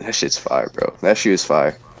 That shit's fire, bro. That shoe is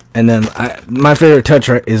fire. And then my favorite touch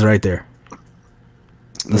is right there.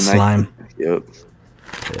 The slime. Yep.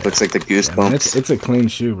 Yeah. Looks like the goosebumps. It's a clean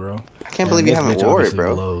shoe, bro. I can't believe you haven't wore it,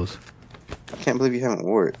 bro. I can't believe you haven't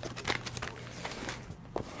wore it.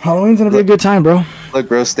 Halloween's gonna be a good time, bro. Look,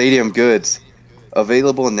 bro, Stadium Goods.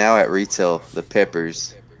 Available now at retail. The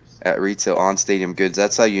Peppers. At retail on Stadium Goods.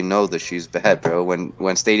 That's how you know the shoe's bad, bro.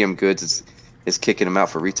 When Stadium Goods is kicking them out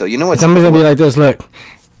for retail. You know what? Somebody's gonna be like this, look.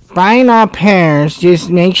 Buying all pairs, just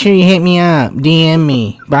make sure you hit me up. DM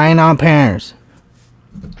me. Buying all pairs.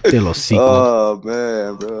 De los sequel. Oh,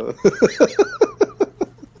 man, bro.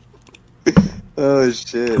 Oh,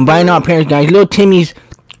 shit. I'm buying all pairs, guys. Little Timmy's.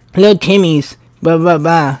 Ba ba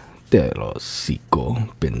ba. De los sequel,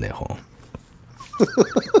 pendejo.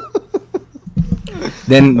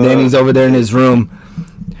 Then he's over there in his room.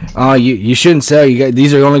 Oh, you shouldn't sell.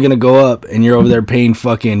 These are only gonna go up, and you're over there paying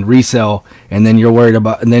fucking resale, and then you're worried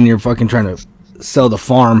about, and then you're fucking trying to sell the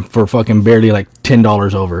farm for fucking barely like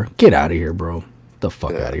 $10 over. Get out of here, bro. The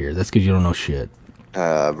fuck out of here. That's because you don't know shit.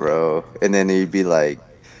 Bro. And then he'd be like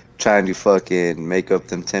trying to fucking make up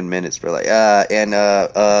them 10 minutes, bro. Like,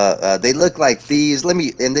 they look like these.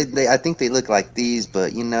 I think they look like these,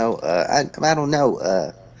 but you know, I don't know.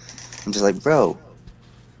 I'm just like, bro.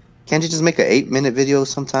 Can't you just make an 8-minute video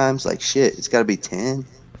sometimes? Like, shit, it's gotta be 10.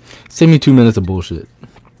 Save me 2 minutes of bullshit.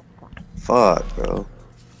 Fuck, bro.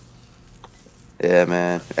 Yeah,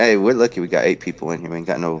 man. Hey, we're lucky we got 8 people in here. We ain't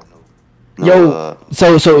got no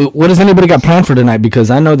so what does anybody got planned for tonight? Because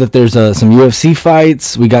I know that there's some UFC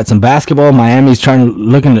fights. We got some basketball. Miami's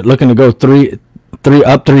looking to go three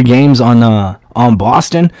games on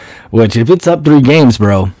Boston. Which, if it's up 3 games,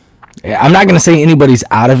 bro, I'm not gonna say anybody's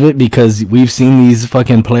out of it, because we've seen these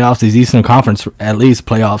fucking playoffs, these Eastern Conference at least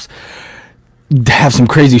playoffs, have some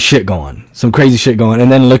crazy shit going.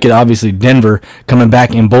 And then look at, obviously, Denver coming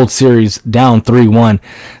back in both series down 3-1.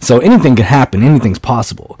 So anything can happen. Anything's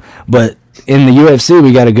possible. But in the UFC,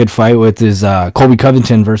 we got a good fight with Colby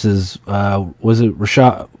Covington versus was it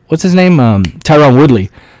Rashad? What's his name? Tyron Woodley.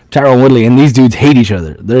 And these dudes hate each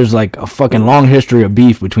other. There's like a fucking long history of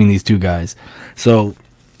beef between these two guys. So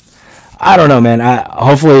I don't know, man.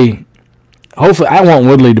 Hopefully hopefully, I want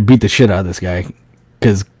Woodley to beat the shit out of this guy,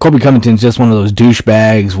 because Colby Covington's just one of those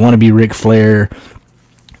douchebags, want to be Ric Flair,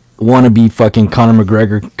 want to be fucking Conor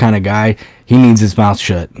McGregor kind of guy. He needs his mouth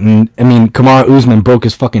shut. And I mean, Kamaru Usman broke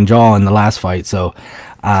his fucking jaw in the last fight, so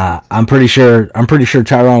I'm pretty sure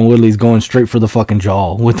Tyron Woodley's going straight for the fucking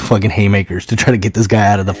jaw with the fucking haymakers to try to get this guy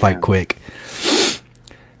out of the fight quick.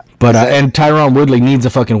 But and Tyron Woodley needs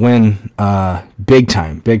a fucking win, big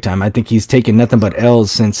time. I think he's taken nothing but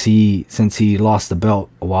L's since he lost the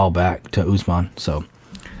belt a while back to Usman. So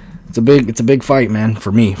it's a big fight, man,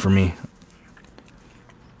 for me.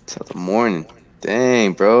 Till the morning.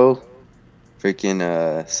 Dang, bro. Freaking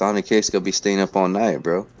snkrs gonna be staying up all night,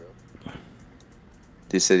 bro.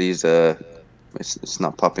 They said he's it's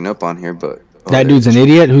not popping up on here, but that dude's an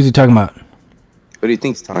idiot. Who's he talking about? What do you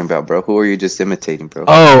think he's talking about, bro? Who are you just imitating, bro?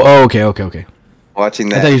 Oh, okay. Watching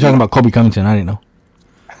that. I thought you were talking about Colby Covington. I didn't know.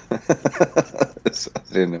 I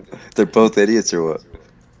didn't know. They're both idiots or what?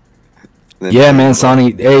 Then yeah, man,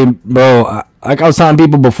 Sonny. Hey, bro. Like I was telling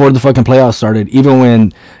people before the fucking playoffs started, even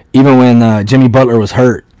when Jimmy Butler was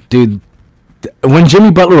hurt, dude. When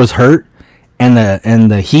Jimmy Butler was hurt, and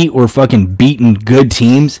the Heat were fucking beating good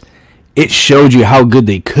teams, it showed you how good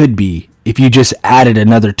they could be if you just added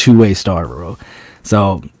another two-way star, bro.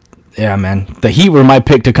 So, yeah, man, the Heat were my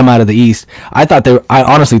pick to come out of the East. I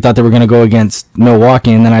honestly thought they were going to go against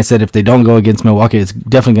Milwaukee, and then I said if they don't go against Milwaukee, it's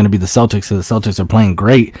definitely going to be the Celtics. So the Celtics are playing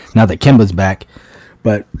great now that Kemba's back.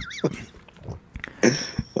 But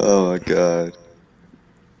oh my god.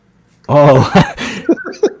 Oh.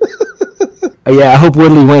 Yeah, I hope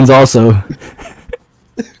Woodley wins also.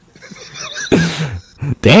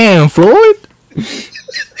 Damn, Floyd.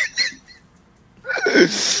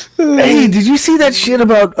 Hey, did you see that shit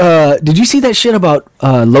about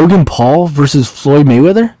Logan Paul versus Floyd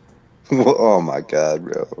Mayweather? Oh my god,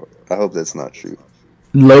 bro. I hope that's not true.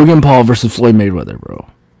 Logan Paul versus Floyd Mayweather, bro.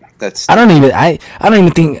 That's I don't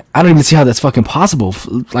even see how that's fucking possible.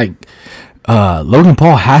 Like Logan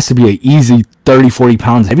Paul has to be an easy 30-40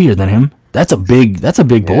 pounds heavier than him. That's a big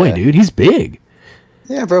boy, dude. He's big.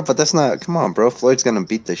 Yeah, bro, but that's not. Come on, bro. Floyd's gonna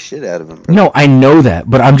beat the shit out of him, bro. No, I know that,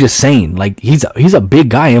 but I'm just saying, like, he's a big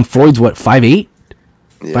guy, and Floyd's what, 5'8",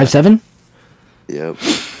 5'7"? Yep.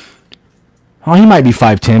 Oh, he might be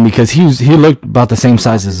 5'10" because he looked about the same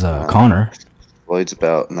size as Connor. Floyd's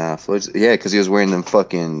because he was wearing them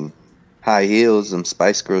fucking high heels, them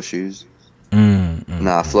Spice Girl shoes.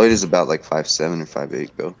 Nah, Floyd is about like 5'7" or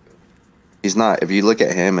 5'8", bro. He's not. If you look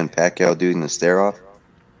at him and Pacquiao doing the stare off,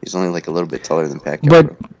 he's only like a little bit taller than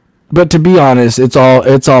Pacquiao. But to be honest, it's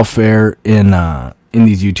all fair in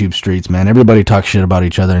these YouTube streets, man. Everybody talks shit about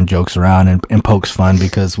each other and jokes around and pokes fun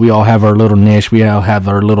because we all have our little niche. We all have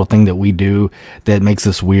our little thing that we do that makes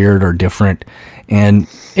us weird or different, and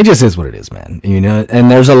it just is what it is, man. You know. And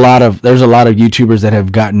there's a lot of YouTubers that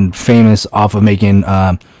have gotten famous off of making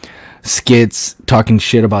skits talking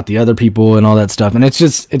shit about the other people and all that stuff, and it's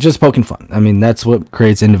just poking fun. I mean, that's what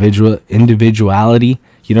creates individuality.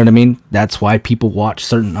 You know what I mean? That's why people watch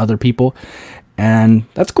certain other people, and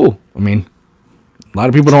that's cool. I mean, a lot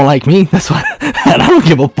of people don't like me. That's why I don't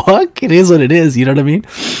give a fuck. It is what it is. You know what I mean?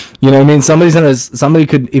 You know what I mean? Somebody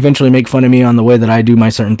could eventually make fun of me on the way that I do my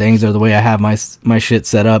certain things or the way I have my shit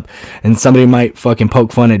set up, and somebody might fucking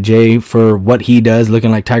poke fun at Jay for what he does, looking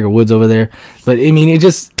like Tiger Woods over there. But I mean, it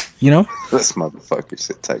just. You know? This motherfucker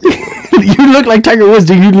said Tiger Woods. You look like Tiger Woods,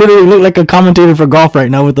 dude. You literally look like a commentator for golf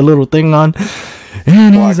right now with the little thing on.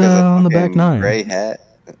 And he's on the back nine. Gray hat.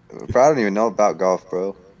 Bro, I don't even know about golf,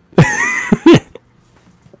 bro.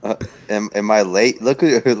 Am I late? Look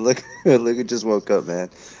who just woke up,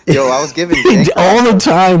 man. Yo, I was giving all the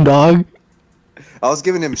time, dog. I was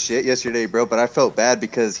giving him shit yesterday, bro, but I felt bad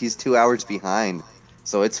because he's 2 hours behind.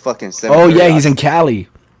 So it's fucking 7. Oh yeah, he's in Cali.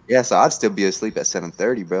 Yeah, so I'd still be asleep at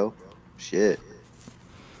 7:30, bro. Shit.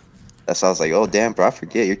 That's why I was like, oh, damn, bro, I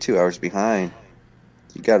forget. You're 2 hours behind.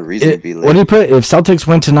 You got a reason to be late. What do you put? If Celtics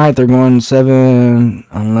win tonight, they're going 7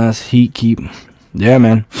 unless Heat keep. Yeah,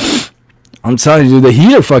 man. I'm telling you, dude, the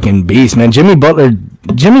Heat are fucking beast, man. Jimmy Butler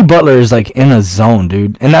is like in a zone,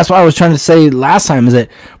 dude. And that's what I was trying to say last time is that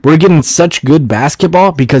we're getting such good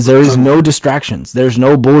basketball because there is no distractions. There's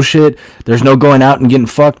no bullshit. There's no going out and getting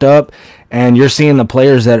fucked up. And you're seeing the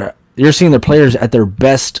players at their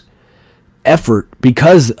best effort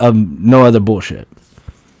because of no other bullshit.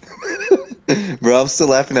 Bro, I'm still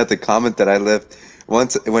laughing at the comment that I left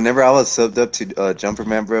once. Whenever I was subbed up to Jumper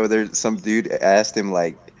Man, bro, there's some dude asked him,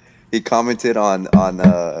 like, he commented on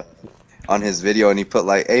his video and he put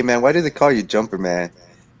like, "Hey man, why do they call you Jumper Man?"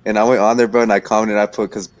 And I went on there, bro, and I commented, I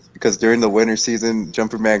put because during the winter season,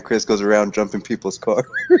 Jumper Man Chris goes around jumping people's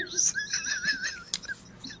cars.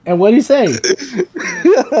 And what did he say?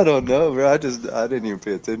 I don't know, bro. I didn't even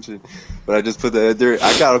pay attention, but I just put that there.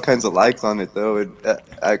 I got all kinds of likes on it though, and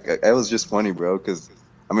it was just funny, bro. Because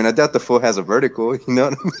I mean, I doubt the fool has a vertical. You know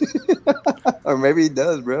what I mean? Or maybe he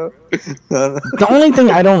does, bro. The only thing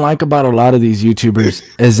I don't like about a lot of these YouTubers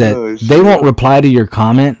is that Oh, they won't reply to your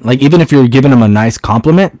comment. Like, even if you're giving them a nice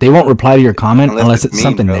compliment, they won't reply to your comment unless it's mean,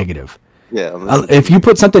 something bro. negative. Yeah. If you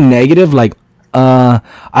put something negative, like, I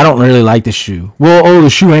don't really like the shoe. Well, oh, the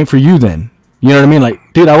shoe ain't for you then. You know what I mean? Like,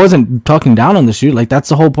 dude, I wasn't talking down on the shoe. Like, that's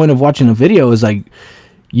the whole point of watching a video is, like,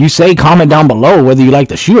 you say comment down below whether you like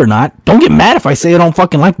the shoe or not. Don't get mad if I say I don't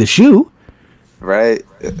fucking like the shoe. Right.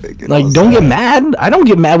 Like, don't get mad. I don't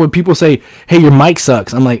get mad when people say, hey, your mic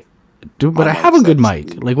sucks. I'm like, dude, but I have a good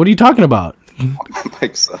mic. Like, what are you talking about? My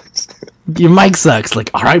mic sucks. Your mic sucks. Like,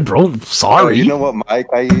 all right, bro, sorry. Oh, you know what mic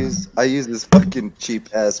I use? I use this fucking cheap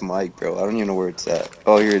ass mic, bro. I don't even know where it's at.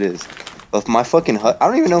 Oh, here it is. But my fucking I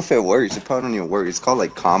don't even know if it works. It probably don't even work. It's called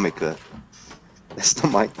like Comica. That's the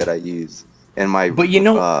mic that I use. And but you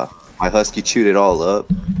know, my husky chewed it all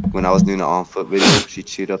up when I was doing the on foot video. She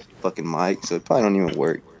chewed up the fucking mic, so it probably don't even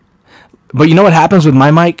work. But you know what happens with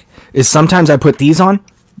my mic is sometimes I put these on.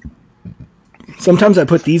 Sometimes I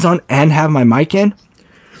put these on and have my mic in,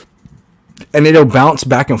 and it'll bounce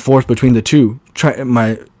back and forth between the two.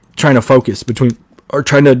 Trying to focus between or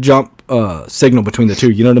trying to jump signal between the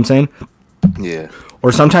two. You know what I'm saying? Yeah.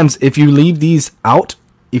 Or sometimes if you leave these out,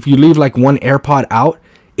 if you leave like one AirPod out,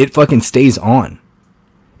 it fucking stays on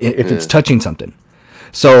if it's touching something.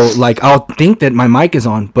 So like I'll think that my mic is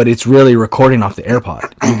on, but it's really recording off the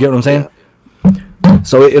AirPod. You get what I'm saying? Yeah.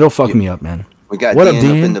 So it'll fuck me up, man. We got what Dan up,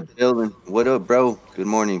 Dan? up in the building. What up, bro? Good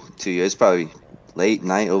morning to you. It's probably late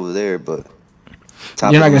night over there, but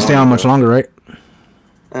you're not gonna stay on much longer, right?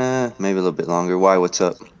 Maybe a little bit longer. Why? What's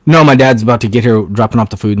up? No, my dad's about to get here, dropping off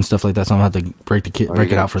the food and stuff like that. So I'm gonna have to break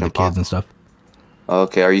it out for the kids and stuff.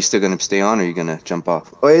 Okay, are you still gonna stay on, or are you gonna jump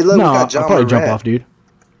off? Oh, hey, look, no, we got John I'll probably jump Moran. off, dude.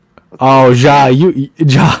 Oh, Ja, Ja.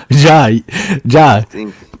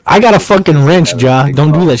 I got a fucking wrench, Ja.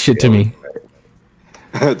 Don't do that shit to me.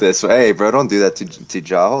 That's hey, bro. Don't do that to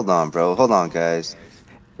Ja. Hold on, bro. Hold on, guys.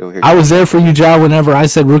 I was there for you, Ja. Whenever I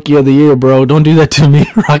said Rookie of the Year, bro. Don't do that to me.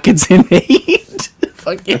 Rockets in 8.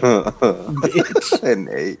 Fucking bitch. In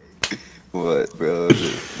 8. What, bro?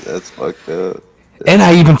 That's fucked up. And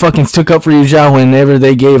I even fucking stuck up for you, Ja, whenever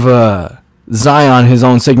they gave Zion his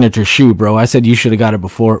own signature shoe, bro. I said you should have got it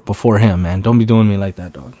before him, man. Don't be doing me like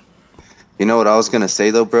that, dog. You know what I was gonna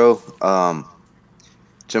say though, bro?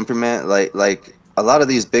 Jumper Man, like a lot of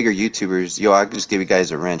these bigger YouTubers, yo, I could just give you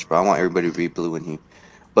guys a wrench, bro. I want everybody to be blue in here.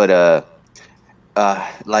 But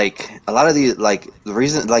like a lot of these, like the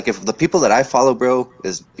reason, like if the people that I follow, bro,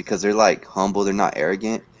 is because they're like humble, they're not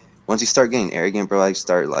arrogant. Once you start getting arrogant, bro, I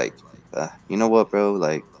start like, you know what, bro?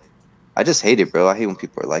 Like, I just hate it, bro. I hate when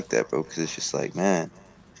people are like that, bro, because it's just like, man,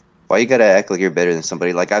 why you gotta act like you're better than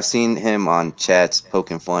somebody? Like I've seen him on chats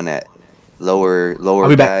poking fun at lower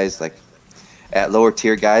guys, like at lower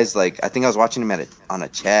tier guys. Like I think I was watching him on a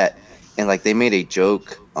chat, and like they made a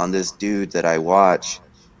joke on this dude that I watch,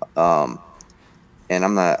 and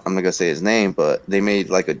I'm not gonna say his name, but they made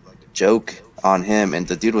like a joke on him, and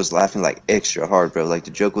the dude was laughing like extra hard, bro. Like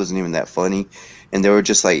the joke wasn't even that funny, and they were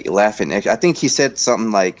just like laughing extra. I think he said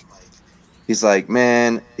something like, he's like,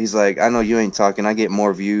 man, he's like, I know you ain't talking. I get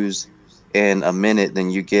more views in a minute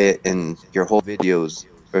than you get in your whole videos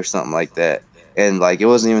or something like that. And like it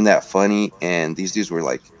wasn't even that funny, and these dudes were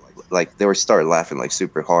like they were started laughing like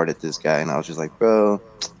super hard at this guy, and I was just like, bro,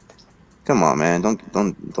 come on, man,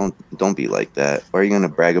 don't be like that. Why are you gonna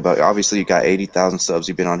brag about it? Obviously you got 80,000 subs,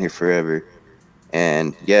 you've been on here forever,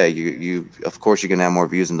 and yeah, you of course you're gonna have more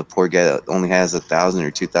views than the poor guy that only has 1,000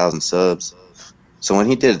 or 2,000 subs. So when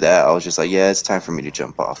he did that, I was just like, yeah, it's time for me to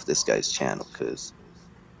jump off this guy's channel, because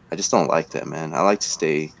I just don't like that, man. I like to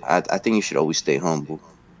stay, I think you should always stay humble,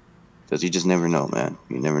 because you just never know, man.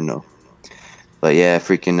 You never know. But yeah,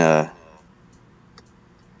 freaking,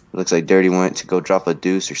 looks like Dirty went to go drop a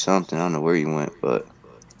deuce or something. I don't know where he went, but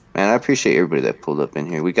man, I appreciate everybody that pulled up in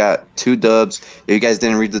here. We got 2 dubs. If you guys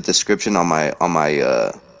didn't read the description on my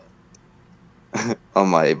on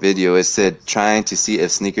my video, it said trying to see if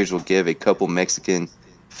Sneakers will give a couple Mexican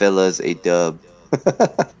fellas a dub.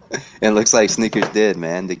 And looks like Sneakers did,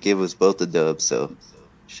 man. They give us both a dub, so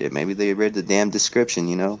shit, maybe they read the damn description,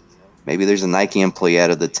 you know? Maybe there's a Nike employee out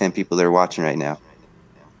of the 10 people that are watching right now.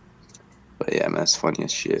 But yeah, man, that's funny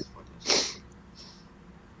as shit.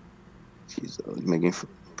 Jeez,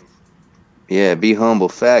 yeah, be humble.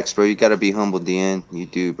 Facts, bro. You gotta be humble, DN. You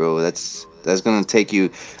do, bro. That's gonna take you.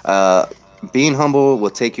 Being humble will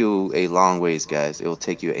take you a long ways, guys. It will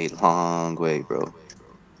take you a long way, bro.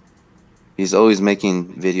 He's always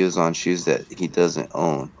making videos on shoes that he doesn't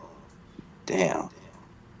own. Damn.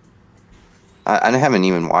 I haven't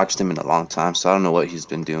even watched him in a long time, so I don't know what he's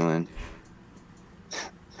been doing.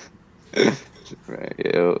 Right,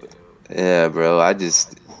 yo. Yeah, bro. I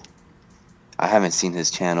haven't seen his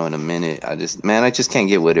channel in a minute. I just can't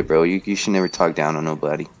get with it, bro. You should never talk down on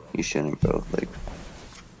nobody. You shouldn't, bro. Like,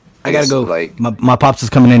 I gotta go. Like, my pops is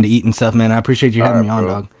coming in to eat and stuff, man. I appreciate you having me on,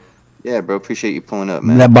 bro. dog. Yeah, bro. Appreciate you pulling up,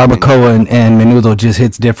 man. That barbacoa and menudo just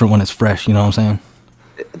hits different when it's fresh. You know what I'm saying?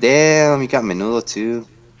 Damn, you got menudo too.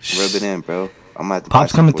 Rub it in, bro. I'm at the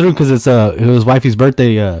Pop's coming through because it was wifey's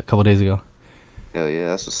birthday a couple days ago. Hell yeah,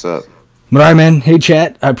 that's what's up. But all right, man. Hey,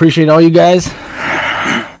 chat. I appreciate all you guys.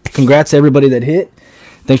 Congrats to everybody that hit.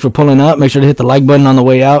 Thanks for pulling up. Make sure to hit the like button on the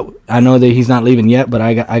way out. I know that he's not leaving yet, but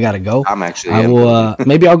I gotta go. I'm actually. I will.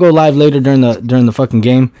 Maybe I'll go live later during the fucking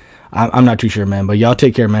game. I'm not too sure, man. But y'all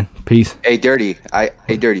take care, man. Peace. Hey, Dirty.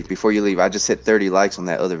 Dirty. Before you leave, I just hit 30 likes on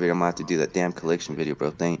that other video. I'm gonna have to do that damn collection video,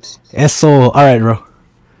 bro. Thanks. Eso. All right, bro. All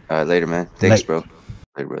right, later, man. Thanks, bro.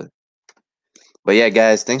 Later, brother. But yeah,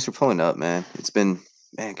 guys, thanks for pulling up, man. It's been,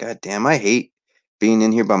 man, goddamn, I hate being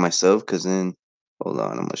in here by myself, because then, hold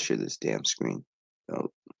on, I'm gonna share this damn screen.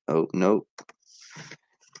 Oh, no.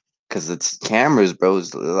 Because it's cameras, bro.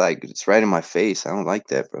 It's like, it's right in my face. I don't like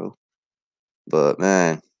that, bro. But,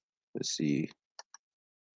 man, let's see.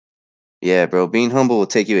 Yeah, bro, being humble will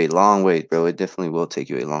take you a long way, bro. It definitely will take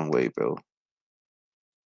you a long way, bro.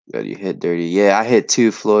 Got you hit dirty. Yeah, I hit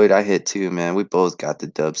two, Floyd. I hit two, man. We both got the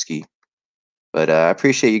dubski. But I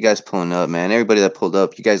appreciate you guys pulling up, man. Everybody that pulled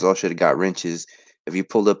up, you guys all should have got wrenches. If you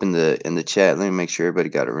pulled up in the chat, let me make sure everybody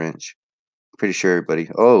got a wrench. Pretty sure everybody.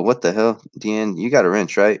 Oh, what the hell, DN? You got a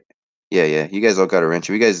wrench, right? Yeah. You guys all got a wrench.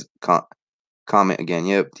 If you guys comment again,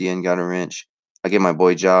 yep, DN got a wrench. I get my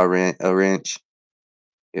boy Jaw a wrench.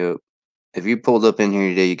 Yep. If you pulled up in here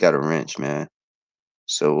today, you got a wrench, man.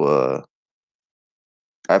 So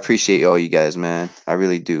I appreciate all you guys, man. I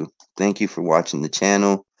really do. Thank you for watching the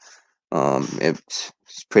channel. It's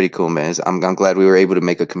pretty cool, man. I'm glad we were able to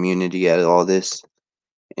make a community out of all this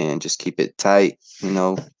and just keep it tight, you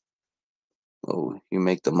know. Oh, you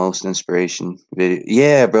make the most inspiration video.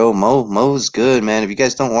 Yeah, bro. Mo's good, man. If you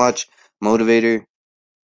guys don't watch Motivator,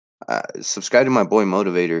 subscribe to my boy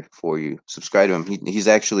Motivator for you. Subscribe to him. He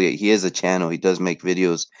has a channel. He does make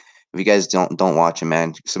videos. If you guys don't watch him,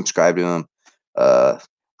 man, subscribe to him.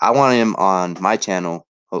 I want him on my channel.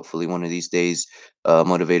 Hopefully one of these days,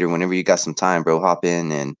 Motivator. Whenever you got some time, bro, hop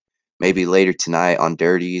in, and maybe later tonight on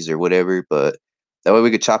Dirties or whatever. But that way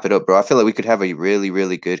we could chop it up, bro. I feel like we could have a really,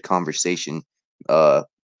 really good conversation.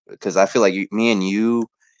 Because I feel like me and you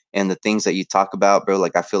and the things that you talk about, bro,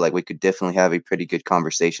 like I feel like we could definitely have a pretty good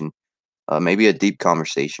conversation. Maybe a deep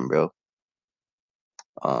conversation, bro.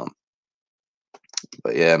 But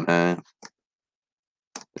yeah, man.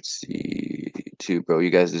 Let's see, too, bro. You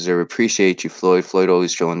guys deserve. Appreciate you, Floyd. Floyd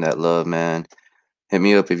always showing that love, man. Hit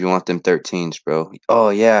me up if you want them 13s, bro. Oh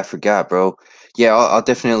yeah, I forgot, bro. Yeah, I'll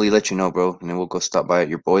definitely let you know, bro. And then we'll go stop by at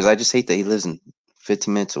your boys. I just hate that he lives in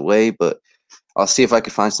 15 minutes away, but I'll see if I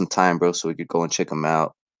could find some time, bro, so we could go and check him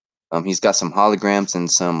out. He's got some holograms and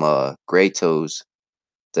some gray toes,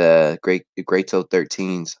 the gray toe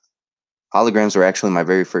 13s. Holograms were actually my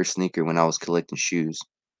very first sneaker when I was collecting shoes.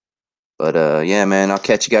 But yeah, man, I'll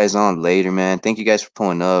catch you guys on later, man. Thank you guys for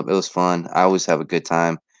pulling up. It was fun. I always have a good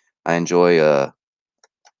time. I enjoy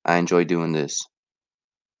doing this.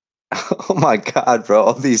 Oh my god, bro.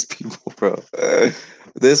 All these people, bro.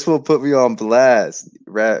 This will put me on blast.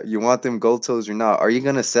 You want them gold toes or not? Are you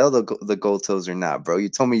gonna sell the gold toes or not, bro? You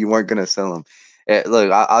told me you weren't gonna sell them.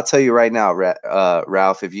 Look, I'll tell you right now,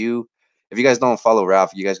 Ralph. If you guys don't follow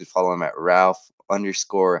Ralph, you guys can follow him at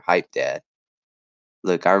Ralph_hype_dad.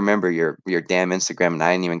 Look, I remember your damn Instagram, and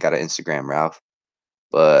I ain't even got an Instagram, Ralph.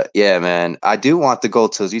 But yeah, man, I do want the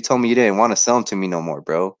gold toes. You told me you didn't want to sell them to me no more,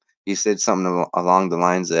 bro. You said something along the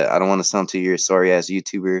lines that I don't want to sell them to you. You're a sorry ass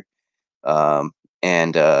YouTuber.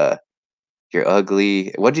 And you're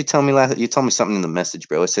ugly. What did you tell me last? You told me something in the message,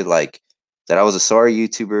 bro. It said like that I was a sorry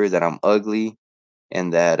YouTuber, that I'm ugly,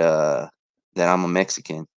 and that I'm a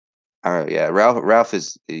Mexican. All right, yeah. Ralph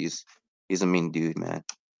he's a mean dude, man.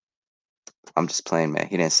 I'm just playing, man.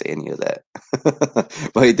 He didn't say any of that.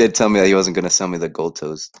 But he did tell me that he wasn't gonna sell me the gold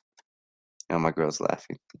toes. Oh, my girl's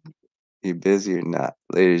laughing. You busy or not?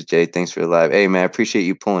 Later, Jay. Thanks for the live. Hey, man, I appreciate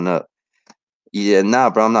you pulling up. Yeah,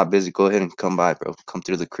 nah, bro, I'm not busy. Go ahead and come by, bro. Come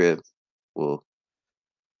through the crib. We'll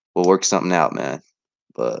work something out, man.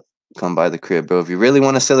 But come by the crib, bro. If you really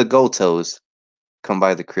want to sell the gold toes, come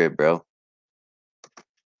by the crib, bro.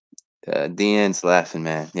 DN's laughing,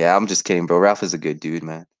 man. Yeah, I'm just kidding, bro. Ralph is a good dude,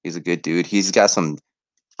 man. He's a good dude. He's got some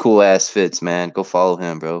cool ass fits, man. Go follow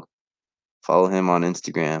him, bro. Follow him on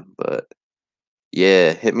Instagram. But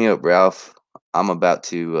yeah, hit me up, Ralph. I'm about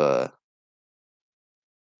to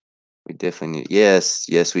we definitely need. Yes,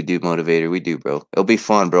 yes, we do, motivator. We do, bro. It'll be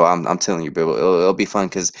fun, bro. I'm telling you, bro. It'll be fun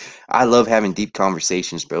because I love having deep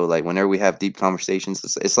conversations, bro. Like whenever we have deep conversations,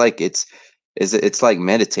 it's like it's like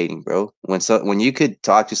meditating, bro. When you could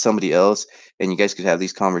talk to somebody else and you guys could have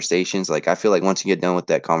these conversations, like I feel like once you get done with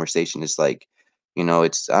that conversation, it's like,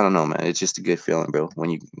 it's I don't know, man. It's just a good feeling, bro. When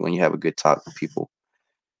you have a good talk with people.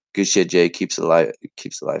 Good shit, Jay. Keeps the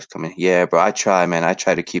life coming. Yeah, bro. I try, man. I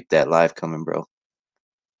try to keep that life coming, bro.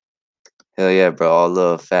 Hell yeah, bro. All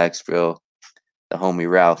love, facts, bro. The homie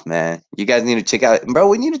Ralph, man. You guys need to check out, bro.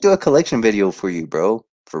 We need to do a collection video for you, bro.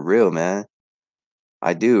 For real, man.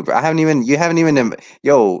 I do, bro. You haven't even,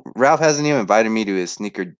 yo, Ralph hasn't even invited me to his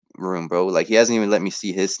sneaker room, bro. Like, he hasn't even let me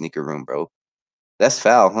see his sneaker room, bro. That's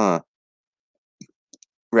foul, huh?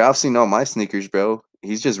 Ralph's seen all my sneakers, bro.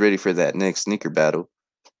 He's just ready for that next sneaker battle.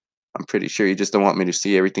 I'm pretty sure he just don't want me to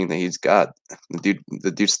see everything that he's got. The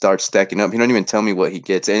dude starts stacking up. He don't even tell me what he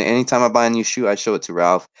gets. And anytime I buy a new shoe, I show it to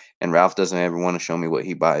Ralph, and Ralph doesn't ever want to show me what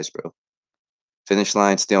he buys, bro. Finish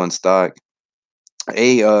line still in stock.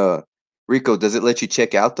 Hey, Rico, does it let you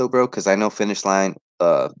check out though, bro? Because I know Finish Line,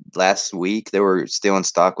 last week they were still in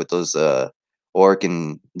stock with those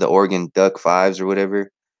Oregon Duck fives or whatever,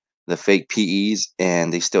 the fake PEs,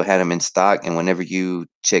 and they still had them in stock. And whenever you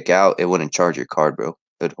check out, it wouldn't charge your card, bro.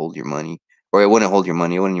 It would hold your money, or it wouldn't hold your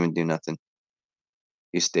money. It wouldn't even do nothing.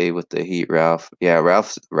 You stay with the heat, Ralph. Yeah,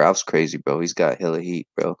 Ralph's crazy, bro. He's got hella heat,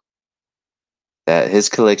 bro. That his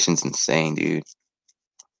collection's insane, dude.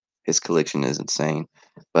 His collection is insane.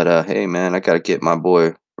 But hey man, I gotta get my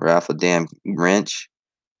boy Ralph a damn wrench,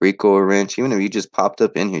 Rico a wrench. Even if you just popped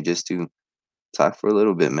up in here just to talk for a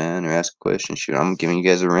little bit, man, or ask a question, shoot, I'm giving you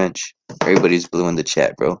guys a wrench. Everybody's blue in the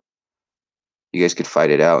chat, bro. You guys could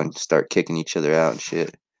fight it out and start kicking each other out and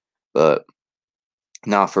shit. But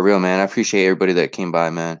nah, for real, man. I appreciate everybody that came by,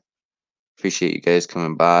 man. Appreciate you guys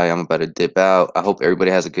coming by. I'm about to dip out. I hope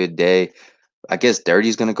everybody has a good day. I guess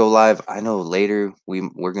Dirty's gonna go live. I know later we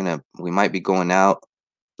might be going out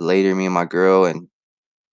later, me and my girl, and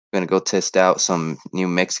gonna go test out some new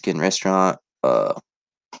Mexican restaurant.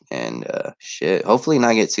 And shit. Hopefully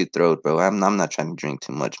not get too throwed, bro. I'm not trying to drink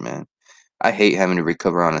too much, man. I hate having to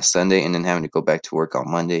recover on a Sunday and then having to go back to work on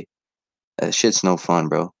Monday. That shit's no fun,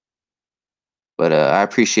 bro. But I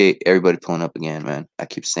appreciate everybody pulling up again, man. I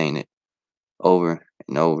keep saying it over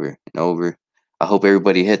and over and over. I hope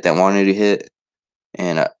everybody hit that wanted to hit,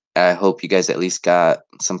 and I hope you guys at least got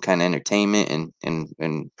some kind of entertainment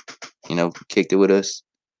and kicked it with us.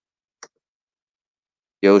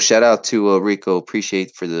 Yo, shout out to Rico.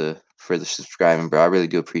 Appreciate for the subscribing, bro. I really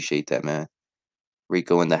do appreciate that, man.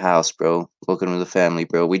 Rico in the house, bro. Welcome to the family,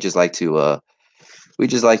 bro. We just like to do a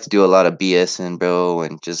lot of BSing, bro,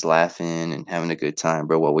 and just laughing and having a good time,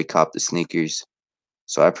 bro, while we cop the sneakers.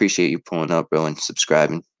 So I appreciate you pulling up, bro, and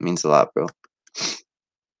subscribing. It means a lot, bro.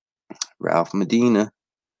 Ralph Medina.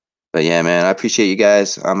 But yeah, man, I appreciate you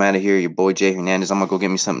guys. I'm out of here. Your boy Jay Hernandez. I'm gonna go get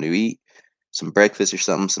me something to eat, some breakfast or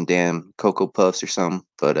something, some damn Cocoa Puffs or something.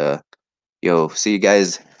 But yo, see you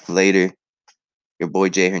guys later. Your boy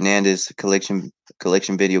Jay Hernandez, collection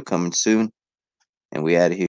video coming soon, and we out of here.